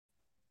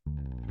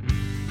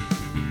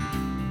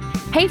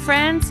Hey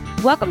friends,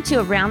 welcome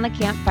to Around the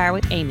Campfire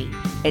with Amy.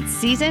 It's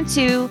season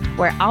 2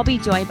 where I'll be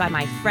joined by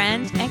my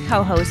friend and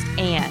co-host,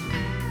 Anne.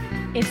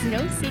 It's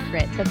no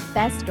secret the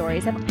best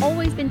stories have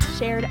always been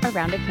shared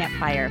around a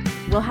campfire.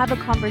 We'll have a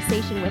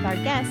conversation with our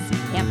guests,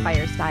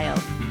 campfire style,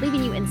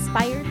 leaving you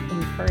inspired,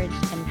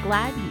 encouraged, and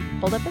glad you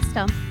pulled up a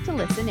stump to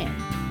listen in.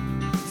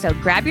 So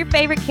grab your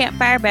favorite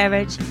campfire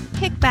beverage,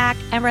 kick back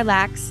and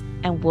relax,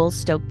 and we'll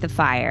stoke the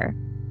fire.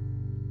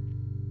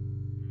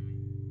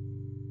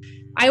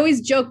 I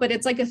always joke, but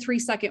it's like a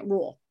 3-second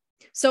rule.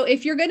 So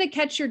if you're going to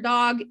catch your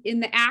dog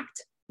in the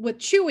act with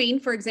chewing,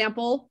 for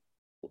example,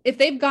 if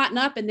they've gotten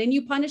up and then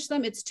you punish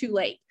them, it's too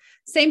late.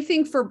 Same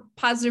thing for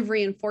positive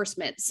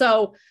reinforcement.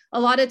 So a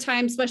lot of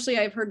times, especially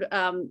I've heard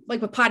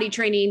like with potty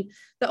training,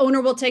 the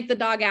owner will take the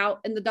dog out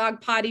and the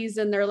dog potties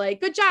and they're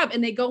like, good job.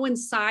 And they go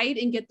inside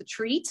and get the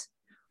treat.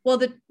 Well,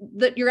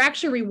 you're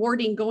actually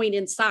rewarding going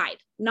inside,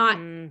 not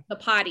the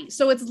potty.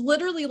 So it's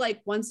literally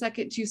like 1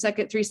 second, 2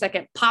 second, 3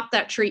 second, pop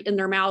that treat in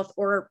their mouth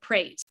or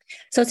praise.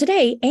 So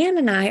today, Anne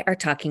and I are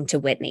talking to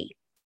Whitney.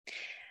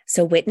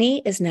 So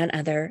Whitney is none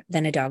other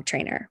than a dog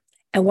trainer.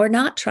 And we're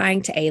not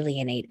trying to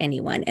alienate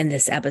anyone in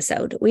this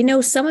episode. We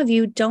know some of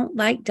you don't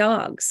like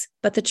dogs,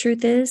 but the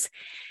truth is,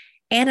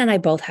 Anne and I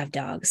both have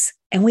dogs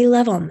and we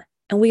love them.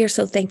 And we are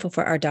so thankful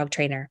for our dog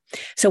trainer.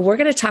 So we're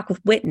going to talk with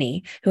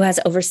Whitney, who has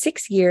over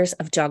 6 years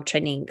of dog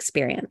training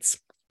experience.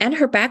 And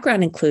her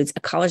background includes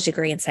a college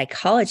degree in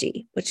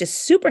psychology, which is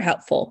super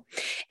helpful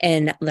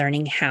in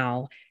learning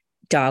how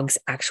dogs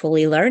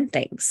actually learn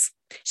things.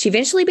 She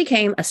eventually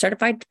became a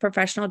certified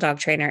professional dog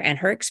trainer, and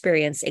her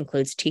experience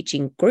includes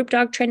teaching group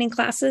dog training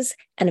classes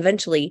and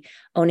eventually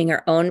owning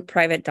her own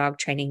private dog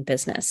training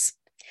business.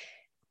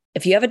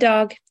 If you have a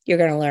dog, you're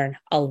going to learn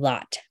a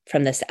lot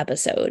from this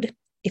episode.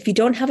 If you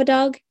don't have a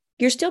dog,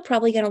 you're still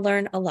probably going to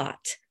learn a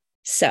lot.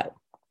 So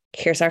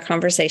here's our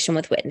conversation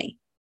with Whitney.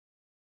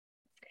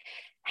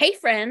 Hey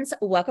friends,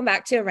 welcome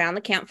back to Around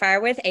the Campfire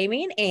with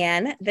Amy and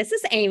Anne. This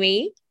is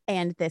Amy.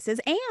 And this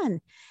is Anne.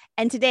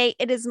 And today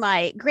it is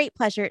my great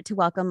pleasure to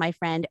welcome my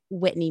friend,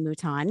 Whitney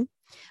Mouton.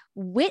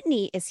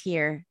 Whitney is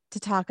here to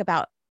talk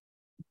about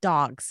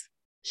dogs.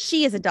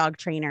 She is a dog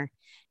trainer.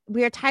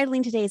 We are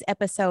titling today's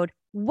episode,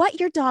 What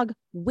Your Dog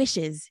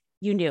Wishes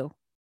You Knew.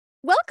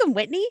 Welcome,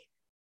 Whitney.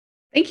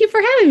 Thank you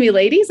for having me,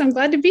 ladies. I'm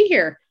glad to be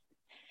here.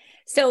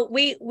 So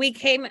we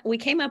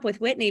came up with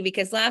Whitney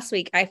because last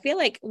week I feel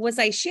like was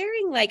I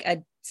sharing like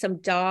some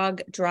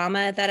dog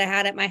drama that I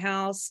had at my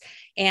house,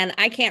 and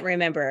I can't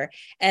remember.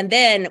 And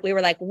then we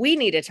were like, we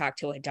need to talk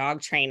to a dog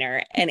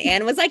trainer, and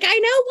Anne was like, I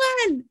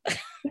know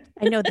one.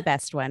 I know the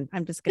best one.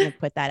 I'm just going to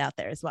put that out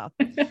there as well.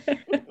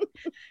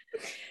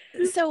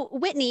 So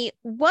Whitney,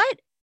 what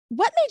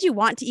made you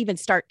want to even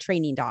start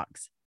training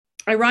dogs?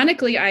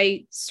 Ironically,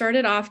 I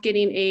started off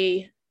getting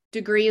a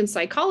degree in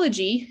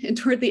psychology. And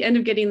toward the end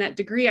of getting that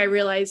degree, I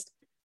realized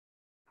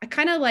I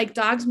kind of like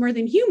dogs more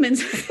than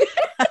humans.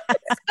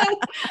 So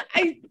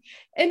I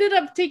ended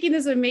up taking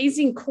this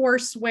amazing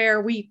course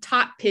where we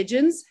taught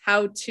pigeons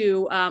how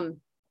to,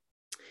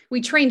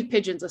 we trained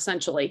pigeons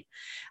essentially.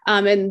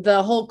 And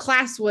the whole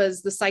class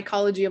was the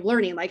psychology of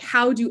learning. Like,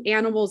 how do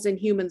animals and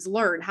humans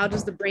learn? How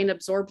does the brain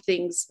absorb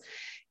things?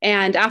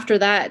 And after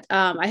that,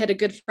 I had a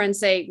good friend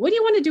say, what do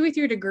you want to do with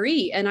your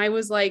degree? And I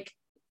was like,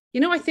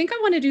 I think I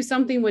want to do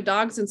something with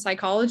dogs and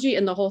psychology,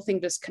 and the whole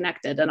thing just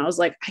connected. And I was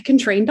like, I can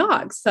train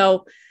dogs.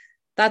 So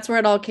that's where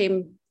it all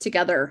came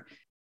together.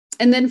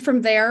 And then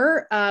from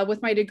there,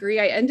 with my degree,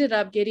 I ended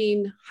up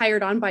getting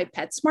hired on by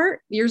PetSmart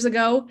years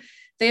ago.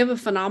 They have a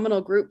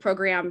phenomenal group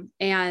program.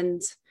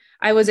 And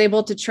I was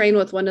able to train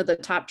with one of the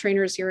top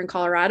trainers here in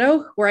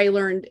Colorado, where I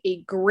learned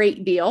a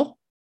great deal.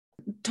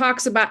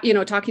 Talking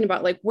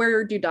about like,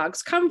 where do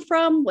dogs come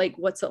from? Like,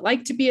 what's it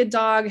like to be a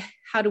dog?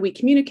 How do we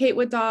communicate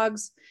with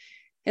dogs?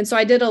 And so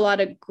I did a lot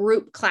of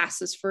group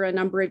classes for a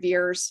number of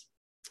years.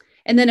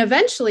 And then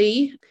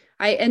eventually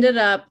I ended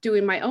up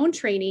doing my own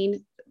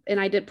training, and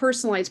I did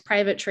personalized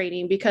private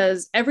training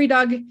because every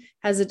dog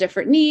has a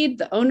different need.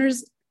 The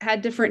owners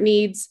had different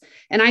needs.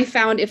 And I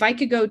found if I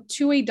could go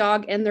to a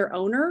dog and their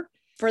owner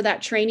for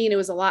that training, it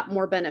was a lot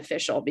more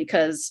beneficial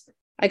because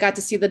I got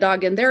to see the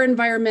dog in their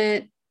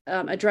environment,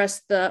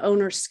 address the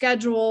owner's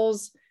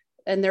schedules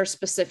and their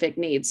specific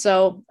needs.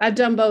 So I've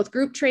done both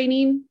group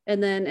training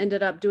and then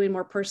ended up doing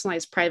more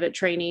personalized private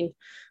training,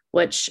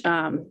 which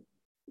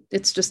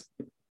it's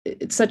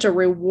such a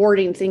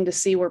rewarding thing to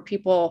see where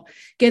people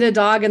get a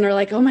dog and they're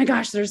like, oh my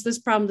gosh, there's this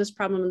problem,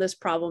 and this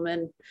problem.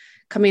 And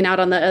coming out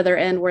on the other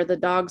end where the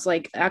dog's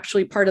like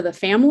actually part of the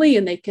family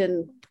and they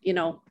can,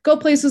 go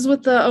places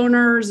with the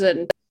owners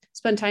and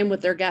spend time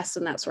with their guests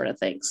and that sort of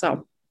thing.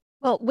 So.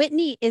 Well,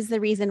 Whitney is the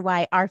reason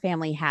why our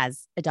family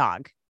has a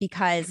dog,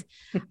 because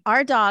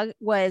our dog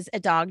was a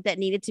dog that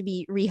needed to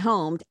be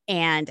rehomed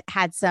and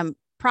had some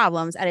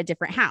problems at a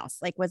different house,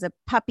 like was a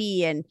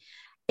puppy and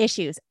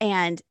issues.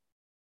 And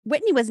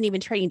Whitney wasn't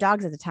even training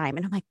dogs at the time.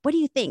 And I'm like, what do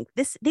you think?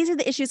 These are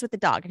the issues with the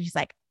dog. And she's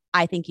like,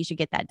 I think you should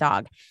get that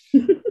dog.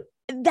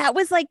 That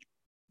was like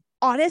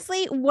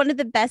honestly one of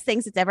the best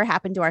things that's ever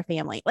happened to our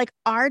family. Like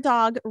our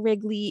dog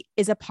Wrigley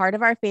is a part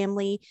of our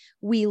family.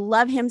 We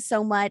love him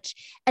so much.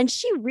 And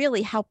she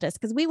really helped us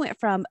because we went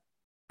from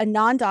a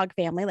non-dog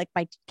family, like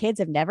my kids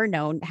have never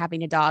known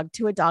having a dog,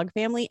 to a dog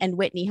family. And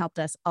Whitney helped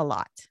us a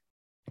lot.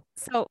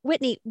 So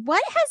Whitney,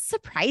 what has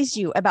surprised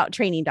you about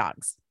training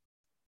dogs?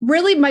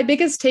 Really, my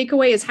biggest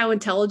takeaway is how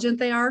intelligent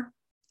they are.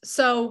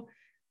 So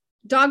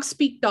dogs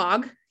speak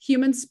dog,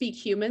 humans speak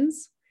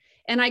humans.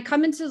 And I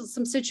come into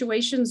some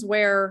situations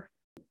where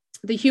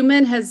the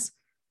human has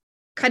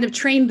kind of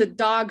trained the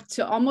dog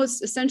to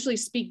almost essentially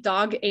speak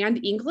dog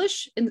and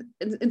English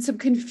in some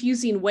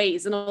confusing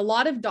ways. And a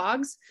lot of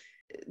dogs,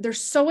 they're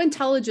so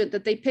intelligent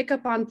that they pick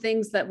up on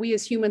things that we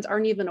as humans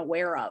aren't even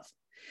aware of.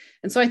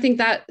 And so I think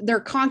that they're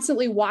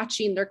constantly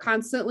watching, they're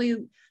constantly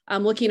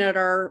looking at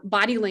our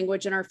body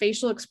language and our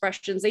facial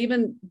expressions. They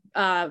even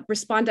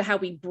respond to how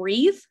we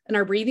breathe and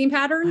our breathing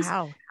patterns.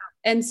 Wow.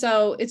 And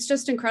so it's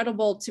just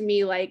incredible to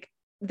me. Like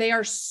they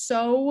are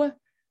so,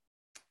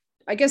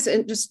 I guess,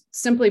 just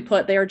simply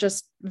put, they are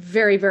just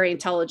very, very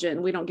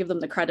intelligent. We don't give them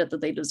the credit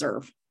that they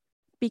deserve.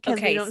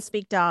 Because we don't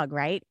speak dog,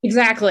 right?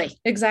 Exactly.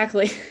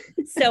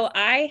 So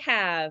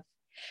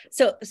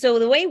so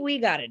the way we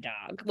got a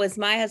dog was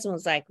my husband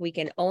was like, we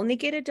can only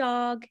get a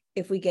dog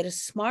if we get a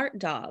smart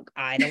dog.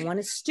 I don't want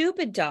a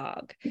stupid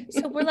dog.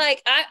 So we're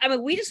like, I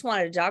mean, we just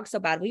wanted a dog so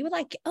bad. We were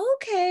like,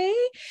 okay.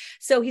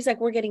 So he's like,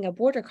 we're getting a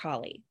border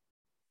collie.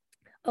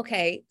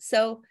 Okay.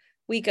 So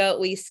we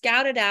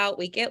scout it out.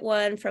 We get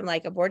one from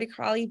like a border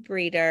collie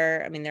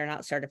breeder. I mean, they're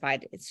not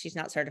certified. She's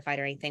not certified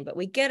or anything, but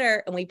we get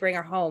her and we bring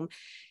her home.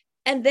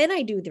 And then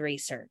I do the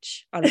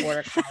research on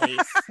border collies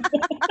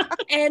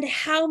and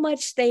how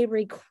much they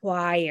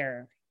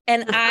require.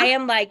 And I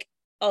am like,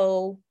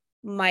 oh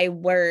my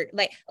word.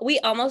 Like we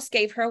almost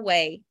gave her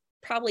away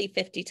probably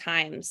 50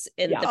 times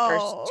in the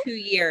first 2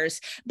 years.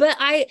 But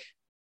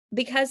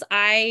because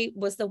I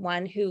was the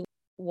one who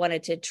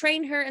wanted to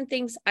train her and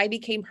things, I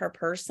became her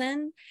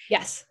person.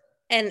 Yes.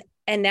 And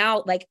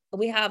now like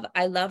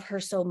I love her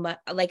so much.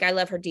 Like I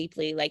love her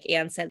deeply. Like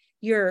Anne said,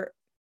 you're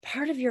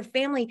part of your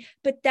family,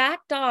 but that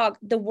dog,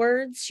 the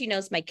words, she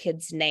knows my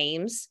kids'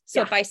 names.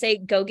 So if I say,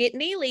 go get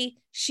Neely,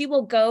 she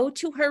will go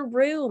to her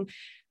room.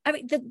 I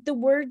mean, the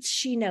words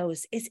she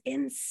knows is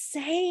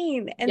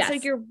insane. And so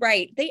you're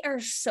right. They are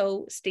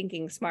so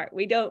stinking smart.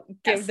 We don't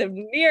give them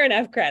near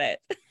enough credit.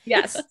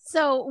 Yes.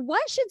 So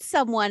what should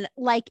someone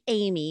like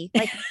Amy,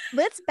 like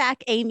let's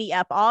back Amy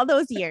up all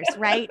those years,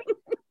 right?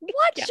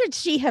 What should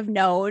she have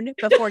known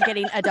before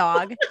getting a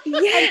dog?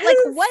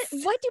 Yes. And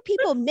like what do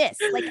people miss?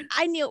 Like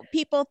I knew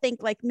people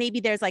think like maybe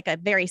there's like a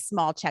very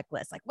small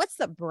checklist. Like what's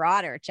the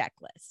broader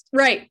checklist?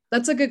 Right.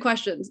 That's a good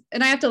question.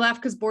 And I have to laugh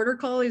because border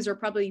collies are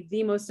probably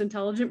the most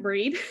intelligent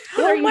breed.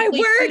 Oh my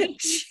word.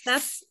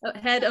 That's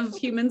ahead of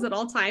humans at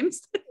all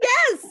times.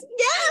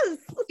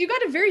 Yes. You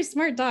got a very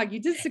smart dog. You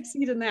did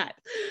succeed in that.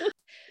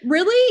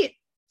 Really,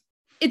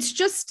 it's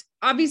just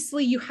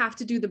obviously you have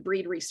to do the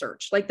breed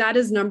research. Like that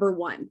is number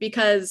one,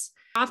 because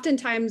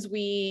oftentimes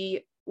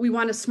we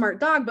want a smart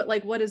dog, but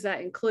like, what does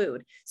that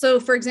include? So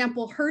for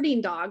example,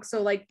 herding dogs.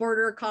 So like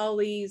border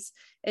collies,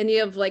 any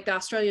of like the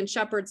Australian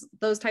shepherds,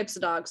 those types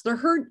of dogs, they're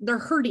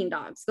herding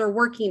dogs. They're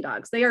working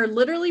dogs. They are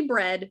literally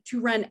bred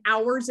to run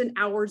hours and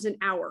hours and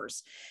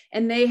hours.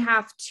 And they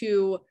have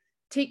to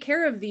take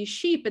care of these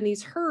sheep and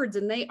these herds.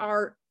 And they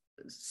are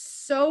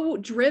so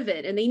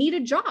driven and they need a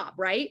job,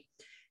 right?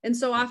 And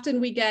so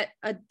often we get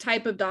a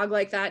type of dog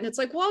like that. And it's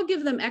like, well, I'll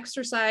give them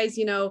exercise.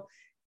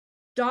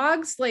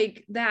 Dogs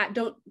like that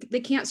they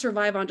can't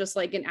survive on just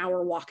like an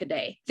hour walk a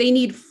day. They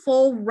need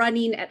full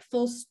running at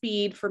full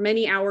speed for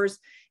many hours.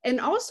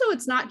 And also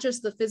it's not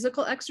just the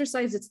physical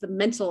exercise, it's the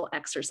mental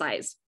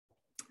exercise.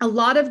 A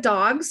lot of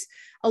dogs,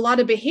 a lot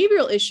of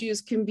behavioral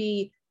issues can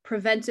be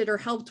prevented or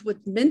helped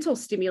with mental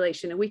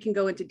stimulation. And we can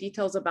go into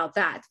details about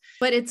that.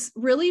 But it's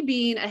really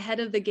being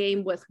ahead of the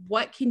game with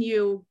what can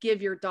you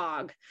give your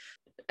dog?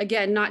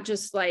 Again, not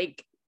just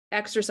like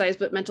exercise,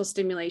 but mental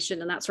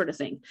stimulation and that sort of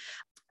thing.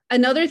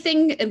 Another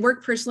thing, and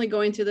we're personally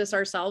going through this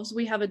ourselves,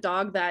 we have a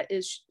dog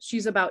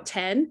she's about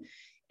 10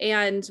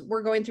 and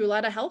we're going through a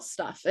lot of health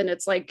stuff and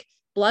it's like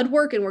blood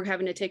work and we're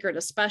having to take her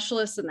to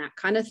specialists and that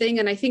kind of thing.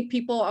 And I think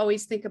people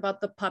always think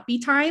about the puppy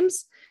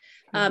times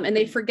and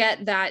they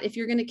forget that if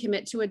you're going to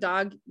commit to a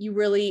dog, you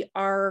really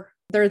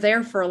they're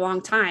there for a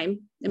long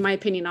time, in my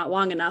opinion, not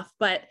long enough,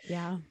 but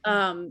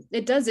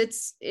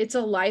it's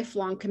a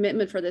lifelong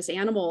commitment for this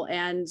animal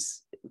and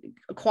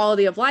a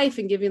quality of life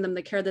and giving them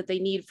the care that they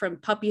need from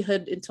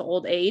puppyhood into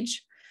old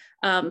age.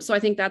 So I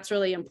think that's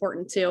really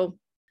important too.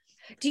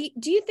 Do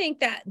you think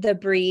that the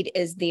breed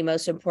is the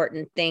most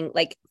important thing?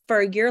 Like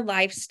for your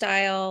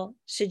lifestyle,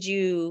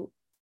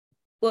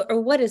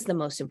 or what is the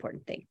most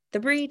important thing? The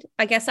breed?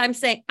 I guess I'm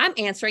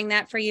answering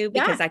that for you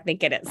because I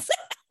think it is.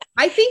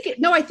 I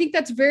think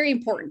that's very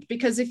important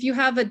because if you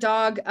have a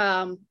dog,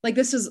 like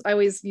I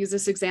always use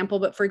this example,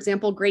 but for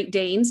example, Great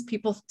Danes,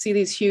 people see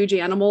these huge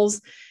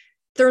animals.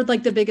 they're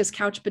like the biggest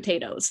couch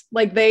potatoes.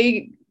 Like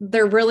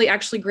they're really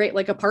actually great,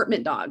 like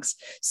apartment dogs.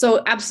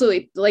 So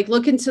absolutely, like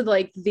look into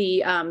like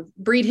the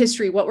breed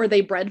history. What were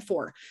they bred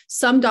for?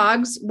 Some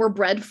dogs were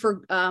bred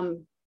for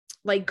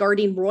like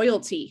guarding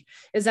royalty.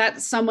 Is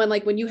that someone,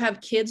 like when you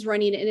have kids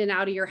running in and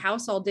out of your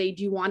house all day,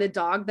 do you want a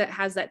dog that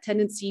has that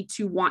tendency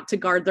to want to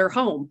guard their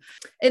home?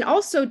 And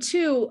also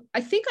too,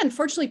 I think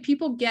unfortunately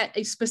people get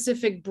a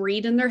specific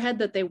breed in their head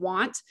that they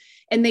want,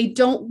 and they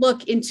don't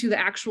look into the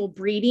actual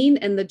breeding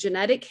and the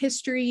genetic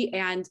history.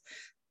 And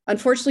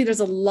unfortunately,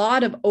 there's a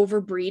lot of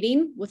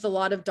overbreeding with a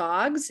lot of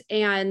dogs,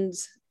 and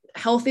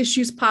health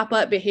issues pop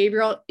up,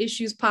 behavioral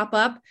issues pop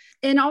up.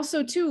 And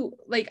also too,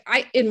 like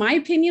in my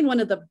opinion, one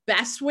of the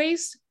best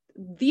ways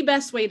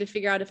to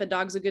figure out if a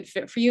dog's a good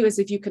fit for you is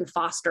if you can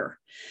foster.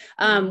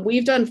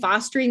 We've done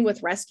fostering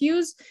with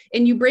rescues,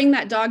 and you bring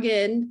that dog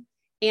in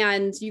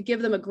and you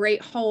give them a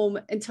great home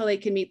until they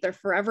can meet their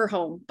forever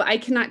home. But I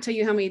cannot tell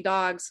you how many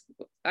dogs,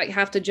 I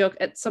have to joke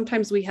at,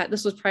 sometimes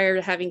this was prior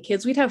to having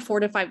kids, we'd have 4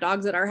 to 5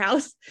 dogs at our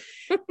house.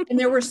 And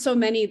there were so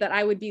many that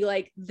I would be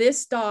like,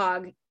 this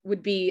dog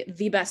would be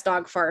the best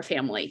dog for our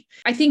family.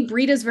 I think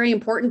breed is very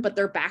important, but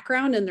their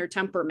background and their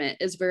temperament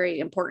is very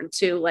important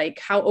too.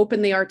 Like how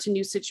open they are to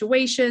new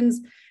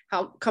situations,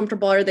 how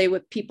comfortable are they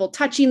with people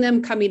touching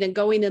them, coming and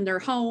going in their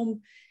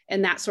home,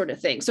 and that sort of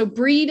thing. So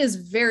breed is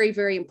very,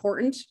 very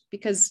important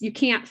because you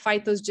can't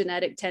fight those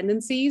genetic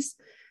tendencies,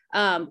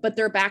 but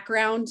their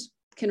background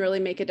can really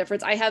make a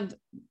difference. I have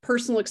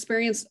personal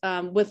experience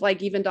with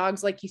like even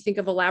dogs, like you think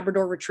of a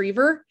Labrador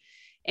Retriever,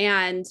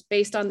 and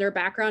based on their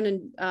background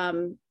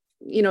and,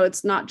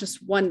 it's not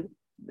just one,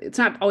 it's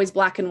not always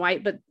black and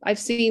white, but I've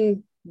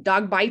seen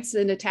dog bites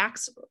and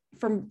attacks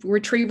from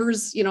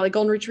retrievers, like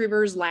golden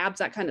retrievers, labs,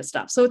 that kind of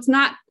stuff. So it's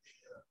not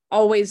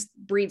always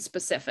breed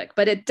specific,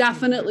 but it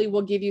definitely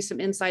will give you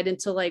some insight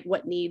into like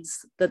what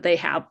needs that they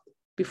have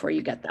before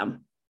you get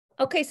them.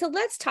 Okay. So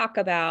let's talk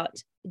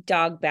about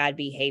dog bad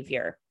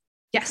behavior.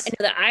 Yes. I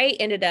know that I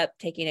ended up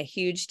taking a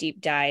huge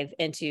deep dive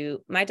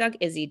into my dog.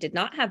 Izzy did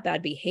not have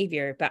bad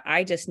behavior, but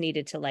I just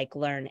needed to like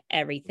learn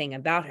everything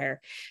about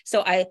her.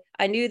 So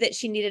I knew that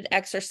she needed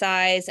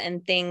exercise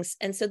and things.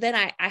 And so then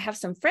I have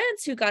some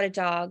friends who got a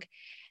dog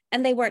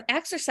and they weren't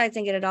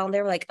exercising it at all. And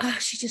they were like, oh,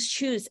 she just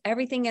chews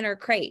everything in her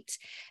crate.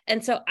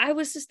 And so I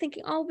was just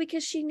thinking, oh,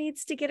 because she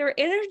needs to get her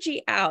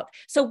energy out.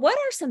 So what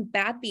are some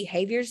bad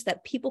behaviors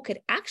that people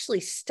could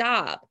actually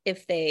stop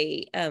if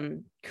they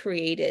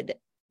created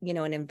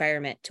an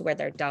environment to where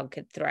their dog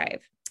could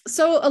thrive?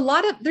 So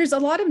there's a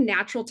lot of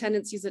natural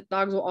tendencies that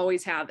dogs will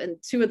always have. And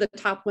 2 of the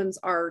top ones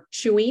are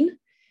chewing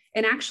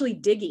and actually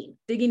digging.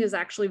 Digging is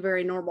actually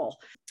very normal.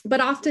 But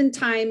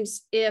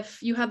oftentimes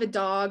if you have a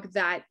dog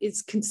that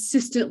is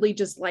consistently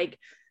just like,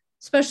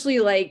 especially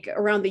like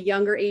around the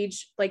younger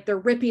age, like they're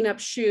ripping up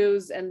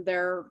shoes and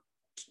they're,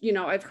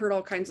 I've heard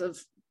all kinds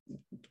of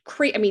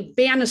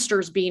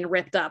banisters being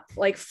ripped up,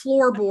 like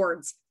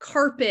floorboards,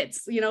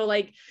 carpets,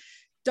 like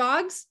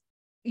dogs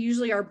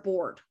usually are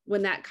bored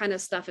when that kind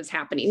of stuff is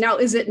happening. Now,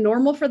 is it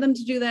normal for them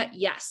to do that?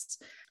 Yes.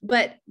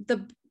 But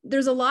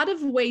there's a lot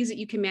of ways that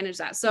you can manage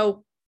that.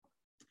 So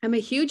I'm a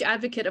huge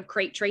advocate of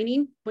crate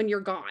training when you're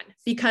gone,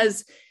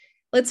 because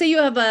let's say you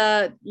have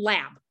a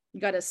lab,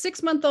 you got a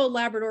 6-month-old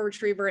Labrador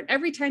Retriever, and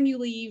every time you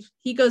leave,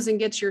 he goes and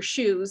gets your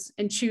shoes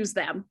and chews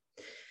them.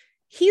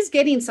 He's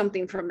getting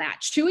something from that.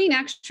 Chewing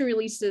actually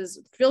releases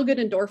feel-good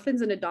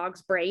endorphins in a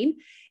dog's brain.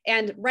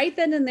 And right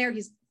then and there,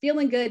 he's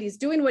feeling good. He's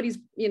doing what he's,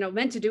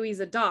 meant to do. He's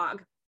a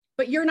dog,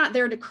 but you're not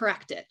there to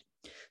correct it.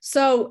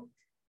 So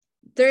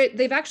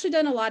they've actually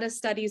done a lot of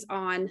studies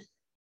on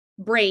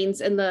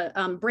brains and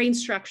the brain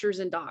structures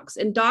in dogs.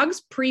 And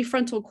dogs'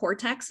 prefrontal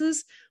cortexes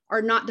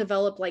are not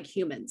developed like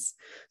humans.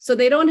 So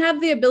they don't have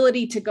the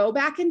ability to go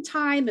back in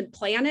time and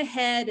plan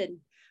ahead. And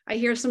I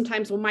hear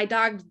sometimes, well, my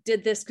dog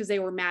did this because they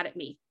were mad at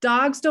me.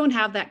 Dogs don't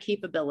have that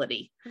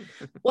capability.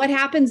 What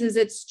happens is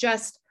it's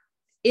just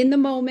in the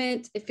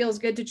moment, it feels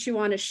good to chew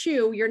on a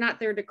shoe. You're not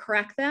there to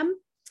correct them.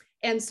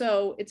 And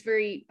so it's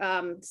very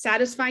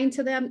satisfying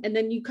to them. And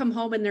then you come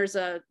home and there's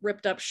a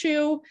ripped up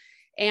shoe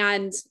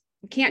and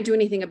you can't do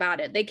anything about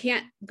it. They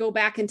can't go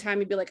back in time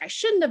and be like, I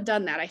shouldn't have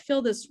done that. I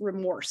feel this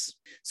remorse.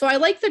 So I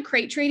like the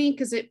crate training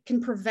because it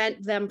can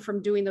prevent them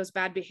from doing those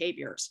bad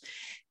behaviors.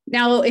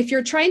 Now, if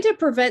you're trying to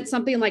prevent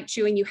something like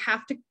chewing, you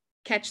have to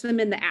catch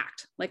them in the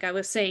act, like I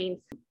was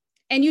saying.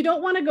 And you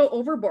don't want to go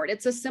overboard.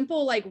 It's a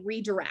simple like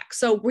redirect.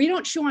 So we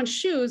don't chew on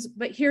shoes,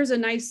 but here's a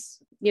nice,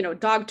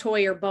 dog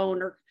toy or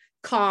bone or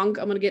Kong.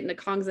 I'm going to get into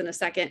Kongs in a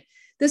second.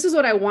 This is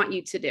what I want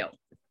you to do.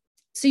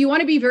 So you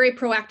want to be very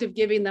proactive,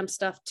 giving them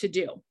stuff to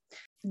do.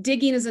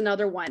 Digging is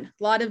another one.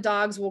 A lot of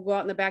dogs will go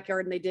out in the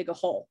backyard and they dig a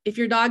hole. If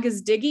your dog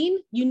is digging,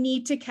 you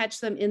need to catch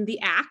them in the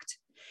act.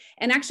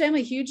 And actually, I'm a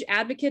huge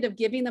advocate of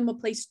giving them a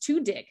place to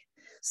dig.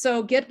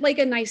 So get like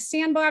a nice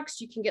sandbox.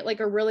 You can get like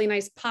a really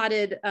nice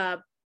potted,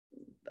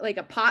 like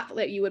a pot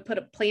that you would put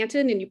a plant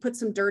in, and you put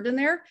some dirt in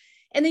there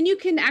And then you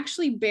can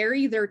actually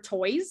bury their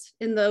toys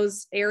in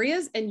those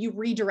areas and you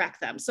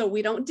redirect them. So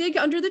we don't dig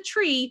under the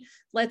tree,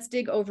 let's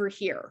dig over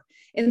here.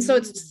 And so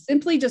it's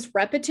simply just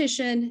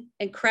repetition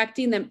and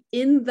correcting them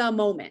in the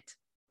moment.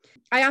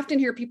 I often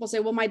hear people say,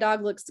 well, my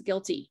dog looks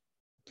guilty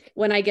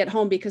when I get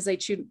home because they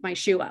chewed my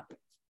shoe up.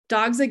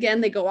 Dogs, again,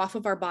 they go off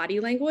of our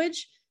body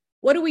language.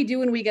 What do we do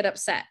when we get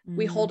upset?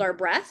 We hold our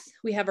breath.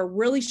 We have a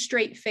really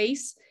straight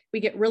face. We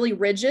get really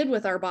rigid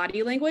with our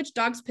body language.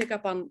 Dogs pick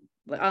up on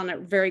it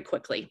very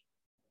quickly.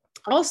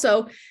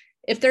 Also,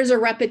 if there's a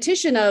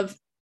repetition of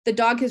the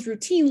dog has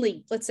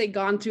routinely, let's say,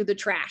 gone through the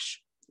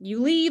trash.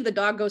 You leave, the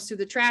dog goes through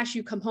the trash,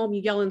 you come home,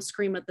 you yell and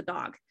scream at the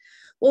dog.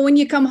 Well, when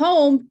you come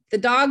home, the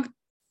dog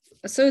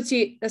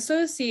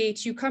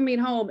associates you coming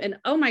home and,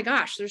 oh my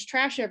gosh, there's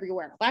trash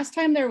everywhere. Last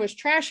time there was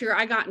trash here,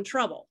 I got in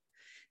trouble.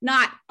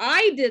 Not,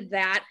 I did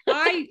that.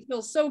 I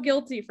feel so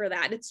guilty for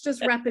that. It's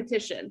just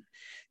repetition.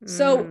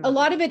 So a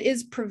lot of it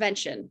is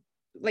prevention.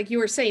 Like you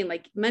were saying,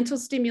 like mental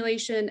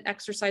stimulation,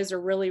 exercise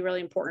are really,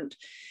 really important.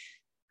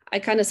 I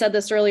kind of said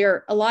this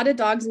earlier. A lot of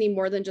dogs need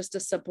more than just a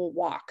simple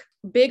walk.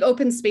 Big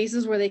open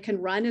spaces where they can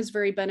run is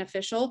very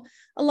beneficial.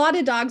 A lot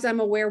of dogs, I'm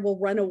aware, will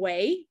run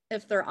away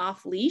if they're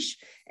off leash.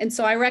 And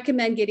so I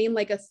recommend getting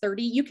like a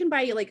 30, you can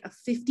buy like a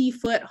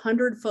 50-foot,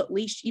 100-foot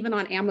leash, even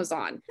on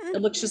Amazon.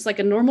 It looks just like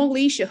a normal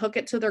leash. You hook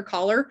it to their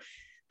collar,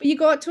 but you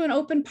go out to an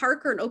open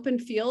park or an open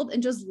field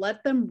and just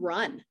let them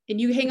run. And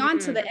you hang on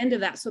to the end of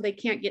that so they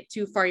can't get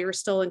too far. You're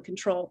still in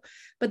control,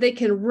 but they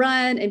can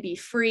run and be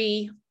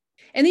free.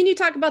 And then you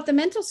talk about the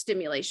mental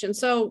stimulation.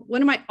 So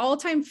one of my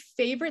all-time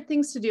favorite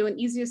things to do and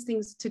easiest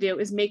things to do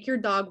is make your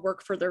dog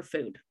work for their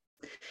food.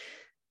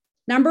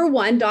 Number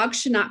one, dogs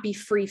should not be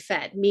free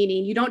fed,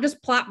 meaning you don't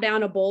just plop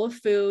down a bowl of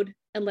food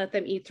and let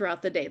them eat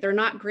throughout the day. They're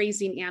not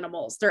grazing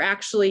animals. They're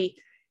actually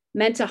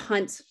meant to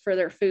hunt for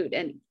their food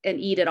and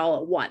eat it all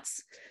at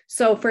once.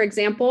 So for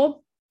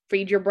example,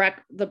 feed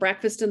the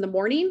breakfast in the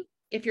morning.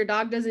 If your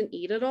dog doesn't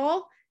eat it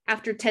all,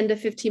 after 10 to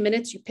 15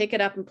 minutes, you pick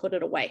it up and put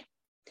it away.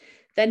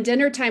 Then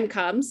dinner time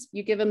comes,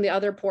 you give them the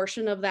other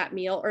portion of that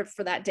meal or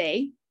for that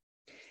day,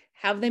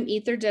 have them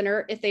eat their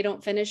dinner. If they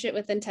don't finish it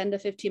within 10 to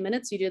 15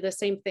 minutes, you do the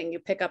same thing. You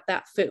pick up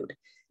that food.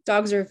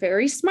 Dogs are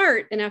very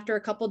smart. And after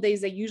a couple of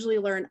days, they usually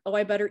learn, oh,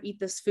 I better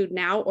eat this food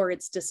now or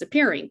it's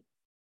disappearing.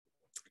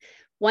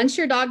 Once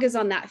your dog is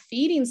on that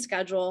feeding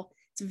schedule,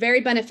 it's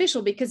very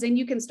beneficial because then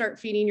you can start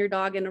feeding your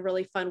dog in a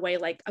really fun way,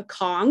 like a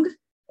Kong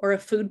or a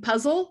food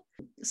puzzle.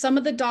 Some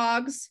of the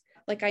dogs,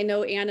 like I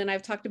know Ann and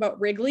I've talked about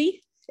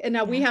Wrigley. And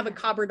now we have a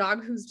Cobber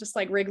dog who's just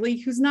like Wrigley,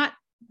 who's not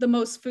the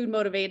most food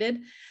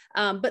motivated.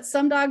 But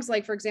some dogs,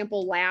 like for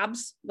example,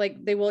 labs,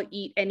 like they will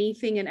eat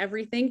anything and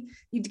everything.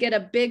 You get a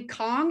big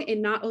Kong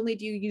and not only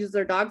do you use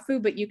their dog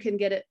food, but you can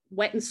get it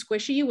wet and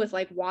squishy with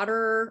like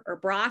water or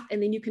broth,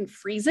 and then you can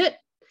freeze it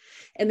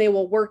and they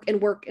will work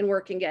and work and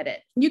work and get it.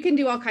 You can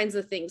do all kinds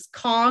of things.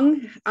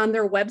 Kong on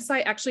their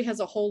website actually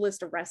has a whole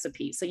list of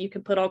recipes. So you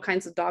can put all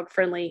kinds of dog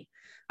friendly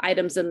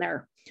items in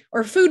there.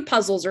 Or food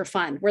puzzles are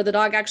fun, where the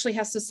dog actually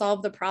has to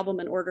solve the problem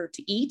in order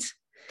to eat.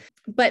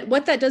 But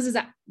what that does is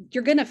that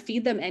you're going to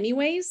feed them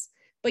anyways,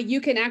 but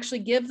you can actually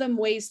give them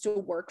ways to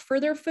work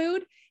for their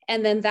food.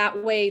 And then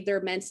that way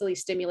they're mentally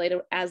stimulated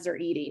as they're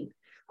eating.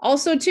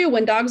 Also too,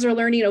 when dogs are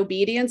learning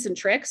obedience and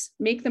tricks,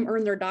 make them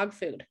earn their dog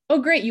food.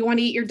 Oh, great. You want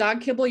to eat your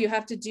dog kibble? You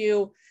have to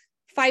do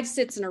 5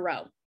 sits in a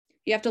row.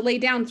 You have to lay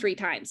down 3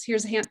 times.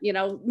 Here's a hand,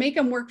 make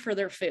them work for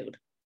their food.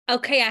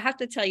 Okay, I have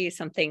to tell you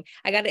something.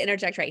 I got to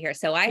interject right here.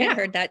 So I had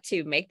heard that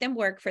too, make them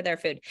work for their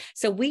food.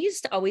 So we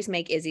used to always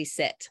make Izzy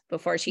sit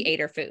before she ate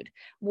her food.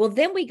 Well,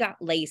 then we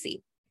got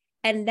lazy.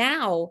 And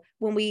now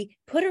when we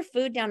put her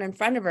food down in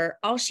front of her,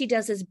 all she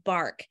does is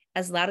bark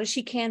as loud as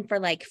she can for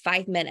like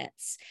 5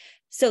 minutes.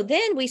 So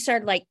then we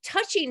started like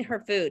touching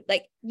her food,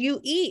 like you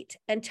eat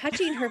and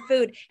touching her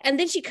food. And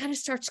then she kind of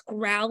starts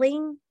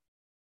growling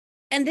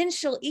and then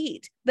she'll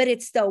eat. But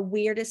it's the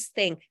weirdest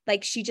thing.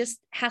 Like she just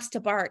has to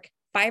bark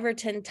 5 or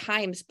 10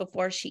 times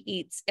before she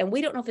eats. And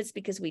we don't know if it's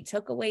because we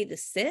took away the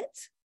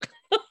sit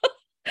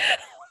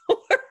or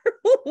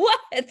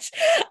what.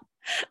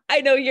 I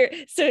know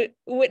so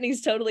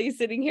Whitney's totally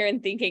sitting here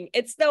and thinking,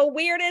 it's the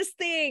weirdest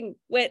thing,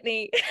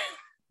 Whitney.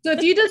 So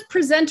if you just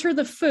present her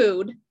the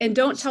food and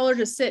don't tell her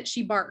to sit,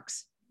 she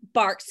barks.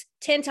 Barks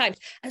 10 times.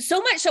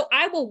 So much so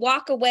I will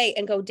walk away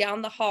and go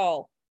down the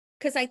hall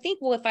because I think,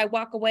 well, if I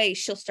walk away,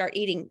 she'll start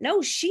eating.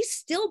 No, she's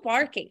still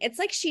barking. It's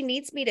like she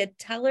needs me to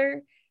tell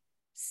her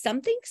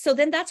something. So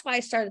then that's why I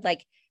started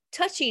like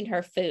touching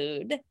her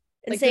food and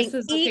like saying,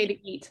 this is okay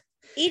to eat.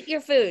 Eat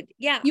your food.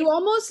 Yeah. You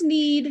almost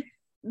need,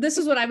 this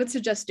is what I would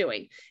suggest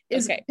doing,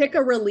 is pick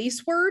a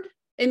release word.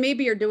 And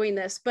maybe you're doing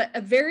this, but a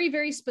very,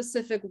 very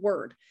specific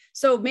word.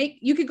 So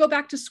you could go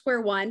back to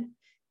square one,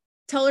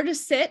 tell her to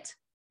sit.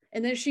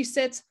 And then if she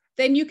sits,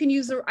 then you can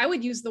I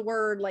would use the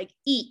word like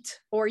eat,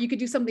 or you could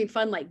do something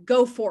fun like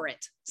go for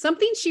it.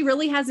 Something she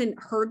really hasn't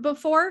heard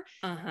before.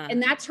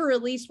 And that's her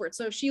release word.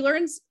 So if she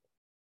learns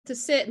to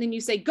sit and then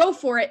you say, go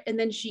for it. And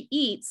then she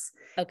eats,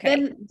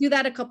 then do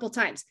that a couple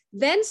times,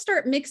 then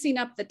start mixing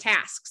up the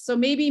tasks. So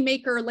maybe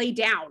make her lay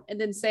down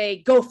and then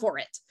say, go for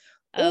it.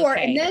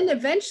 And then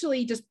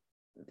eventually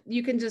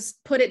you can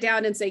just put it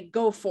down and say,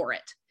 go for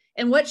it.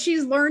 And what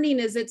she's learning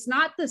is it's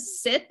not the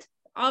sit,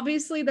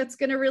 obviously, that's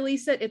going to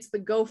release it. It's the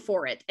go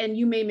for it. And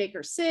you may make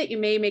her sit, you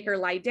may make her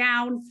lie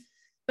down,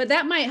 but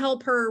that might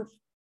help her.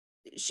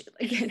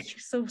 Again,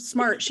 she's so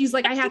smart. She's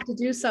like, I have to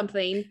do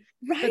something.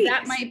 Right. But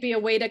that might be a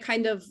way to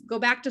kind of go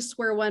back to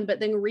square one, but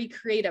then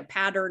recreate a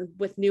pattern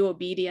with new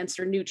obedience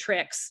or new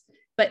tricks.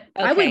 But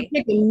I would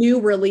pick a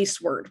new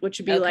release word, which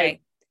would be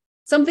like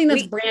something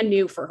that's brand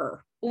new for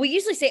her. We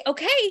usually say,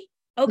 okay.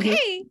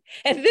 Mm-hmm.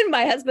 And then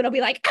my husband will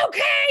be like,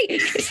 okay,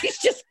 because he's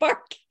just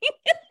barking.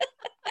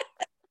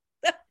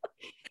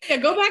 Yeah,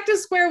 go back to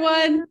square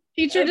one,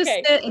 teach her to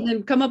sit, and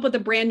then come up with a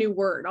brand new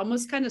word.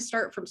 Almost kind of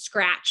start from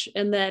scratch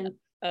and then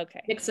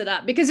mix it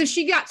up. Because if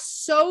she got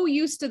so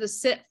used to the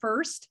sit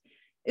first,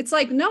 it's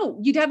like, no,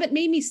 you haven't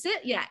made me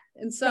sit yet.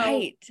 And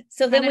so,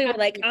 so then we were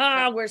like,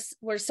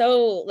 we're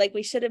so like,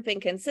 we should have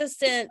been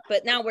consistent,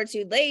 but now we're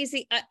too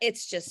lazy.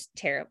 It's just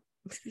terrible.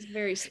 She's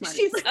very smart.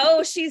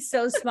 She's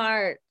so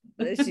smart.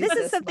 This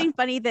is something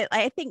funny that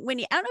I think I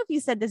don't know if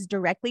you said this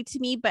directly to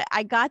me, but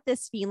I got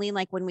this feeling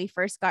like when we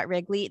first got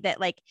Wrigley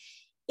that like,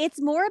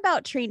 it's more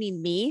about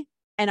training me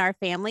and our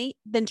family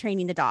than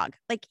training the dog.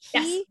 Like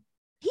he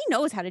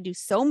knows how to do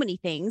so many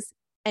things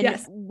and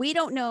we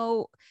don't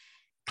know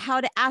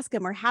how to ask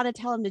him or how to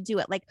tell him to do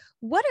it. Like,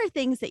 what are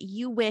things that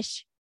you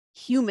wish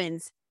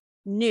humans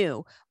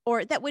knew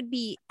or that would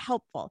be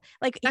helpful?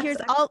 Like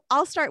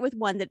I'll start with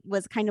one that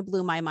was kind of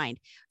blew my mind.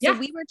 So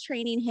we were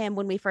training him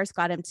when we first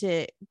got him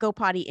to go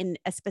potty in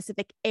a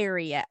specific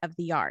area of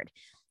the yard.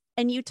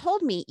 And you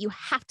told me you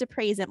have to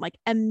praise him like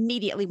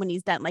immediately when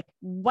he's done, like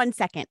 1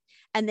 second.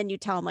 And then you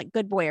tell him like,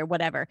 good boy or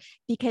whatever,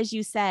 because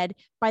you said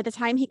by the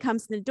time he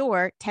comes to the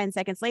door, 10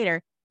 seconds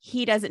later,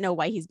 he doesn't know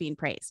why he's being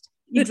praised.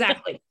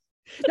 Exactly.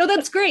 No,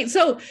 that's great.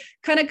 So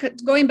kind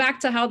of going back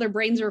to how their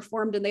brains are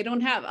formed and they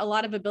don't have a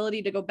lot of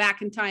ability to go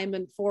back in time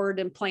and forward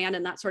and plan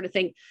and that sort of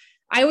thing.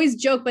 I always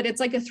joke, but it's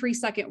like a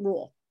 3-second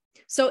rule.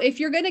 So if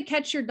you're going to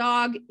catch your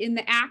dog in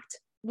the act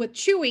with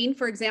chewing,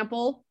 for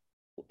example,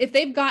 if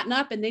they've gotten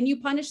up and then you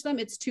punish them,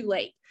 it's too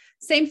late.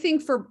 Same thing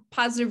for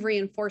positive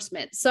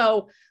reinforcement.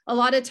 So a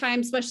lot of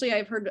times, especially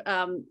I've heard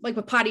like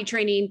with potty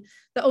training,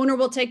 the owner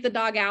will take the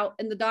dog out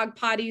and the dog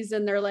potties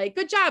and they're like,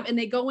 good job. And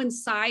they go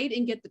inside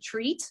and get the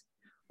treat.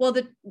 Well,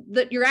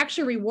 you're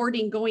actually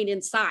rewarding going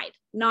inside,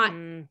 not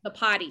the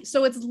potty.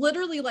 So it's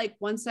literally like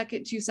 1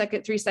 second, 2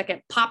 second, 3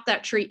 second, pop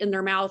that treat in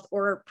their mouth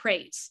or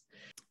praise.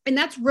 And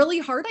that's really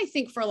hard, I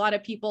think, for a lot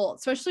of people,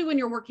 especially when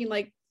you're working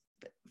like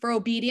for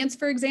obedience,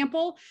 for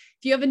example.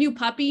 If you have a new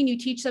puppy and you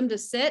teach them to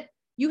sit,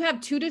 you have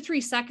 2 to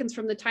 3 seconds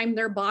from the time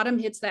their bottom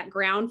hits that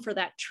ground for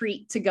that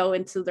treat to go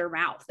into their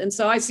mouth. And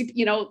so I see,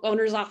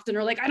 owners often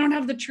are like, I don't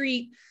have the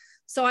treat.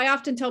 So I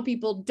often tell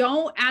people,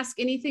 don't ask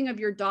anything of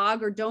your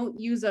dog or don't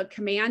use a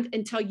command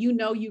until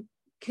you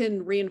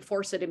can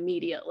reinforce it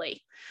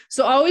immediately.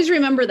 So always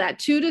remember that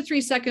 2 to 3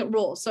 second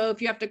rule. So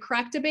if you have to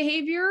correct a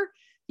behavior,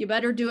 you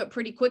better do it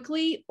pretty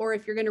quickly. Or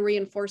if you're going to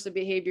reinforce a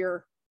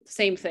behavior,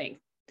 same thing.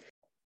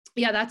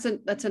 Yeah, that's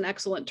an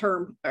excellent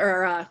term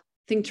or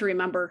thing to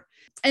remember.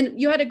 And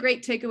you had a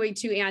great takeaway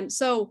too, Anne.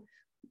 So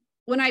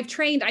when I've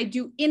trained, I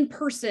do in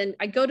person.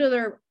 I go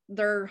to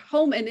their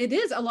home, and it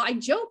is a lot. I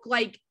joke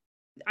like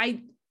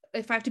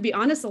if I have to be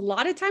honest, a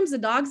lot of times the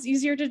dog's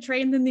easier to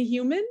train than the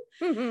human.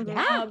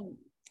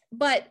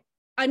 But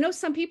I know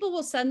some people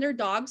will send their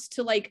dogs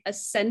to like a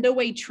send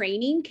away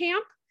training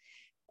camp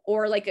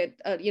or like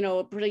a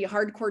really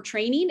hardcore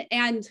training.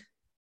 And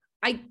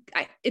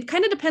it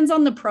kind of depends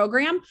on the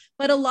program,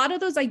 but a lot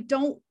of those I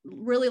don't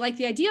really like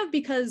the idea of,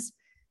 because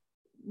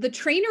the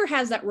trainer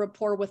has that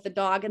rapport with the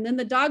dog and then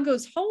the dog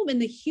goes home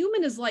and the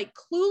human is like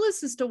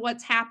clueless as to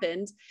what's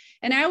happened.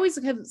 And I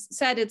always have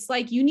said, it's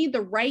like, you need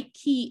the right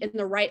key and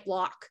the right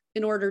lock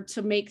in order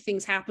to make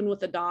things happen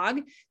with the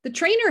dog. The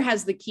trainer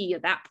has the key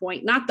at that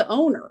point, not the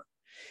owner.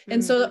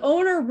 And so the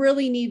owner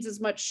really needs as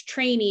much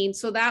training.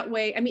 So that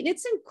way, I mean,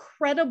 it's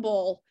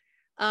incredible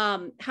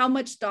how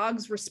much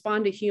dogs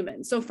respond to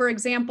humans. So for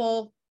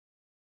example,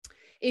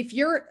 if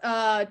you're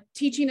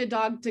teaching a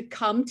dog to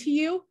come to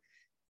you,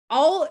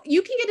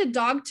 you can get a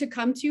dog to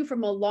come to you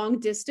from a long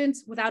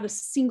distance without a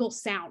single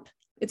sound.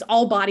 It's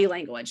all body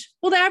language.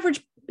 Well, the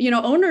average,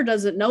 owner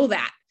doesn't know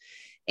that.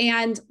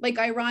 And like,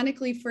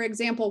 ironically, for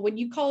example, when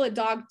you call a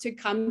dog to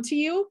come to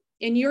you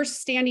and you're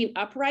standing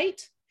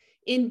upright,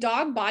 in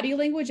dog body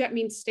language, that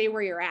means stay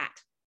where you're at.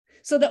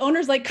 So the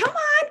owner's like, come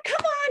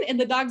on. And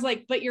the dog's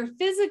like, but you're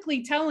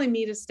physically telling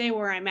me to stay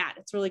where I'm at.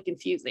 It's really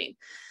confusing.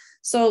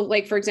 So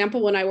like, for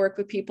example, when I work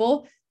with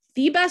people,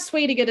 the best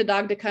way to get a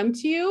dog to come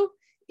to you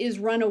is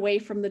run away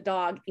from the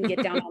dog and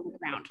get down on the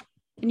ground.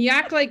 And you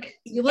act like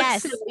you look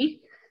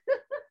silly.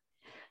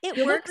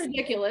 It works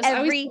ridiculous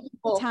every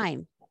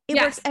time. It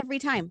works every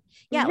time.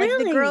 Yeah.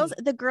 Really? Like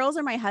the girls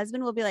or my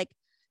husband will be like,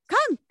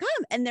 come.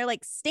 And they're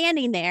like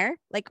standing there,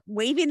 like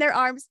waving their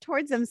arms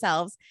towards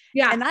themselves.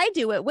 Yeah. And I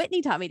do what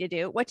Whitney taught me to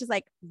do, which is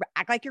like,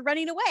 act like you're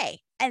running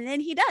away. And then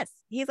he does.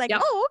 He's like,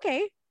 oh,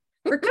 okay.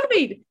 we're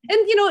coming.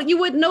 And, you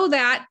wouldn't know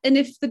that. And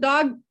if the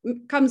dog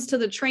comes to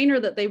the trainer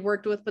that they've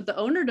worked with, but the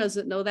owner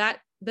doesn't know that,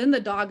 then the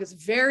dog is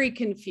very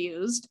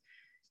confused.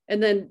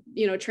 And then,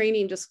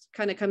 training just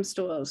kind of comes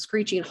to a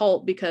screeching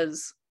halt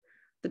because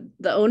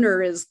the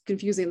owner is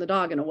confusing the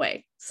dog in a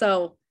way.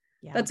 So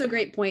that's a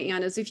great point,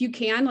 Ann, is if you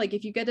can, like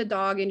if you get a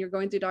dog and you're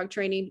going through dog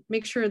training,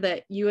 make sure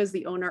that you as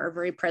the owner are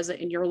very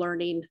present and you're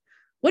learning,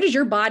 what is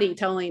your body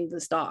telling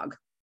this dog?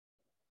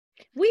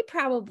 We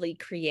probably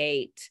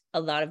create a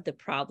lot of the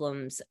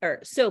problems or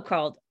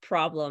so-called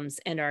problems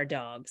in our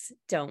dogs,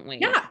 don't we?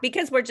 Yeah.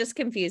 Because we're just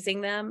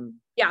confusing them.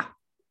 Yeah.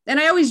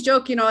 And I always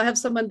joke, I have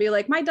someone be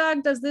like, my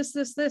dog does this,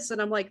 this, this.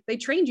 And I'm like, they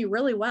trained you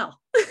really well.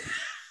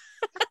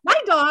 My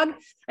dog,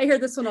 I hear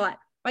this one a lot.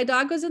 My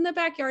dog goes in the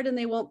backyard and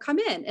they won't come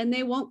in, and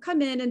they won't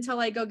come in until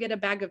I go get a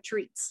bag of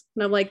treats.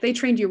 And I'm like, they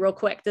trained you real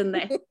quick, didn't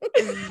they?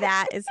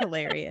 That is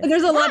hilarious. And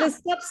there's a lot of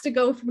steps to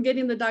go from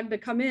getting the dog to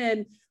come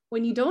in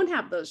when you don't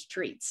have those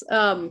treats.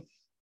 They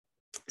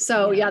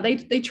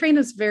train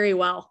us very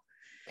well.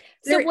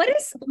 So what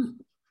is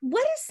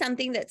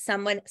something that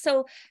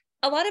so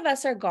a lot of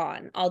us are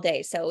gone all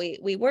day. So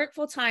we work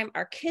full time.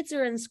 Our kids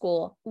are in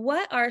school.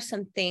 What are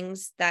some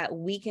things that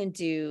we can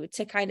do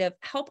to kind of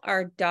help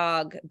our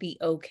dog be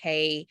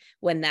okay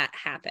when that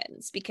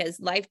happens?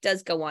 Because life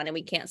does go on and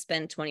we can't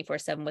spend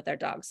 24/7 with our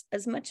dogs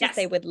as much as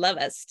they would love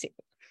us to.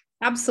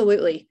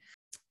 Absolutely.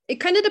 It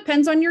kind of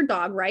depends on your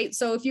dog, right?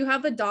 So if you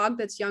have a dog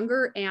that's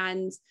younger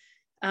and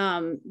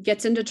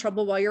gets into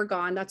trouble while you're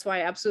gone, that's why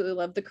I absolutely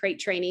love the crate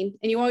training.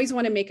 And you always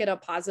want to make it a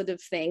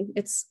positive thing.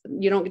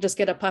 You don't just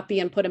get a puppy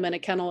and put them in a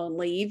kennel and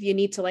leave. You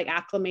need to like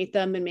acclimate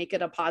them and make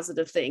it a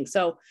positive thing.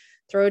 So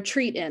throw a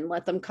treat in,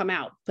 let them come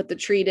out, put the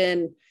treat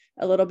in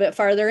a little bit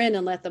farther in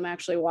and let them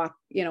actually walk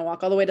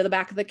all the way to the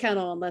back of the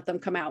kennel and let them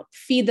come out,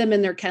 feed them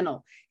in their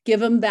kennel, give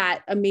them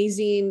that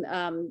amazing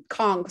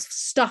Kong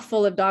stuffed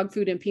full of dog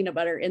food and peanut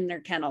butter in their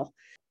kennel.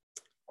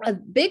 A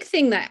big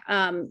thing that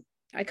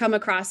I come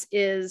across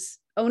is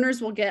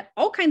owners will get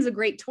all kinds of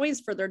great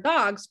toys for their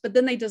dogs, but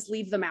then they just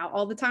leave them out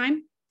all the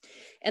time.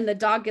 And the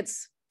dog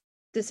gets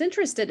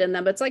disinterested in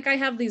them. It's like, I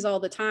have these all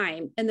the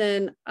time. And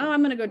then,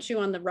 I'm going to go chew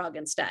on the rug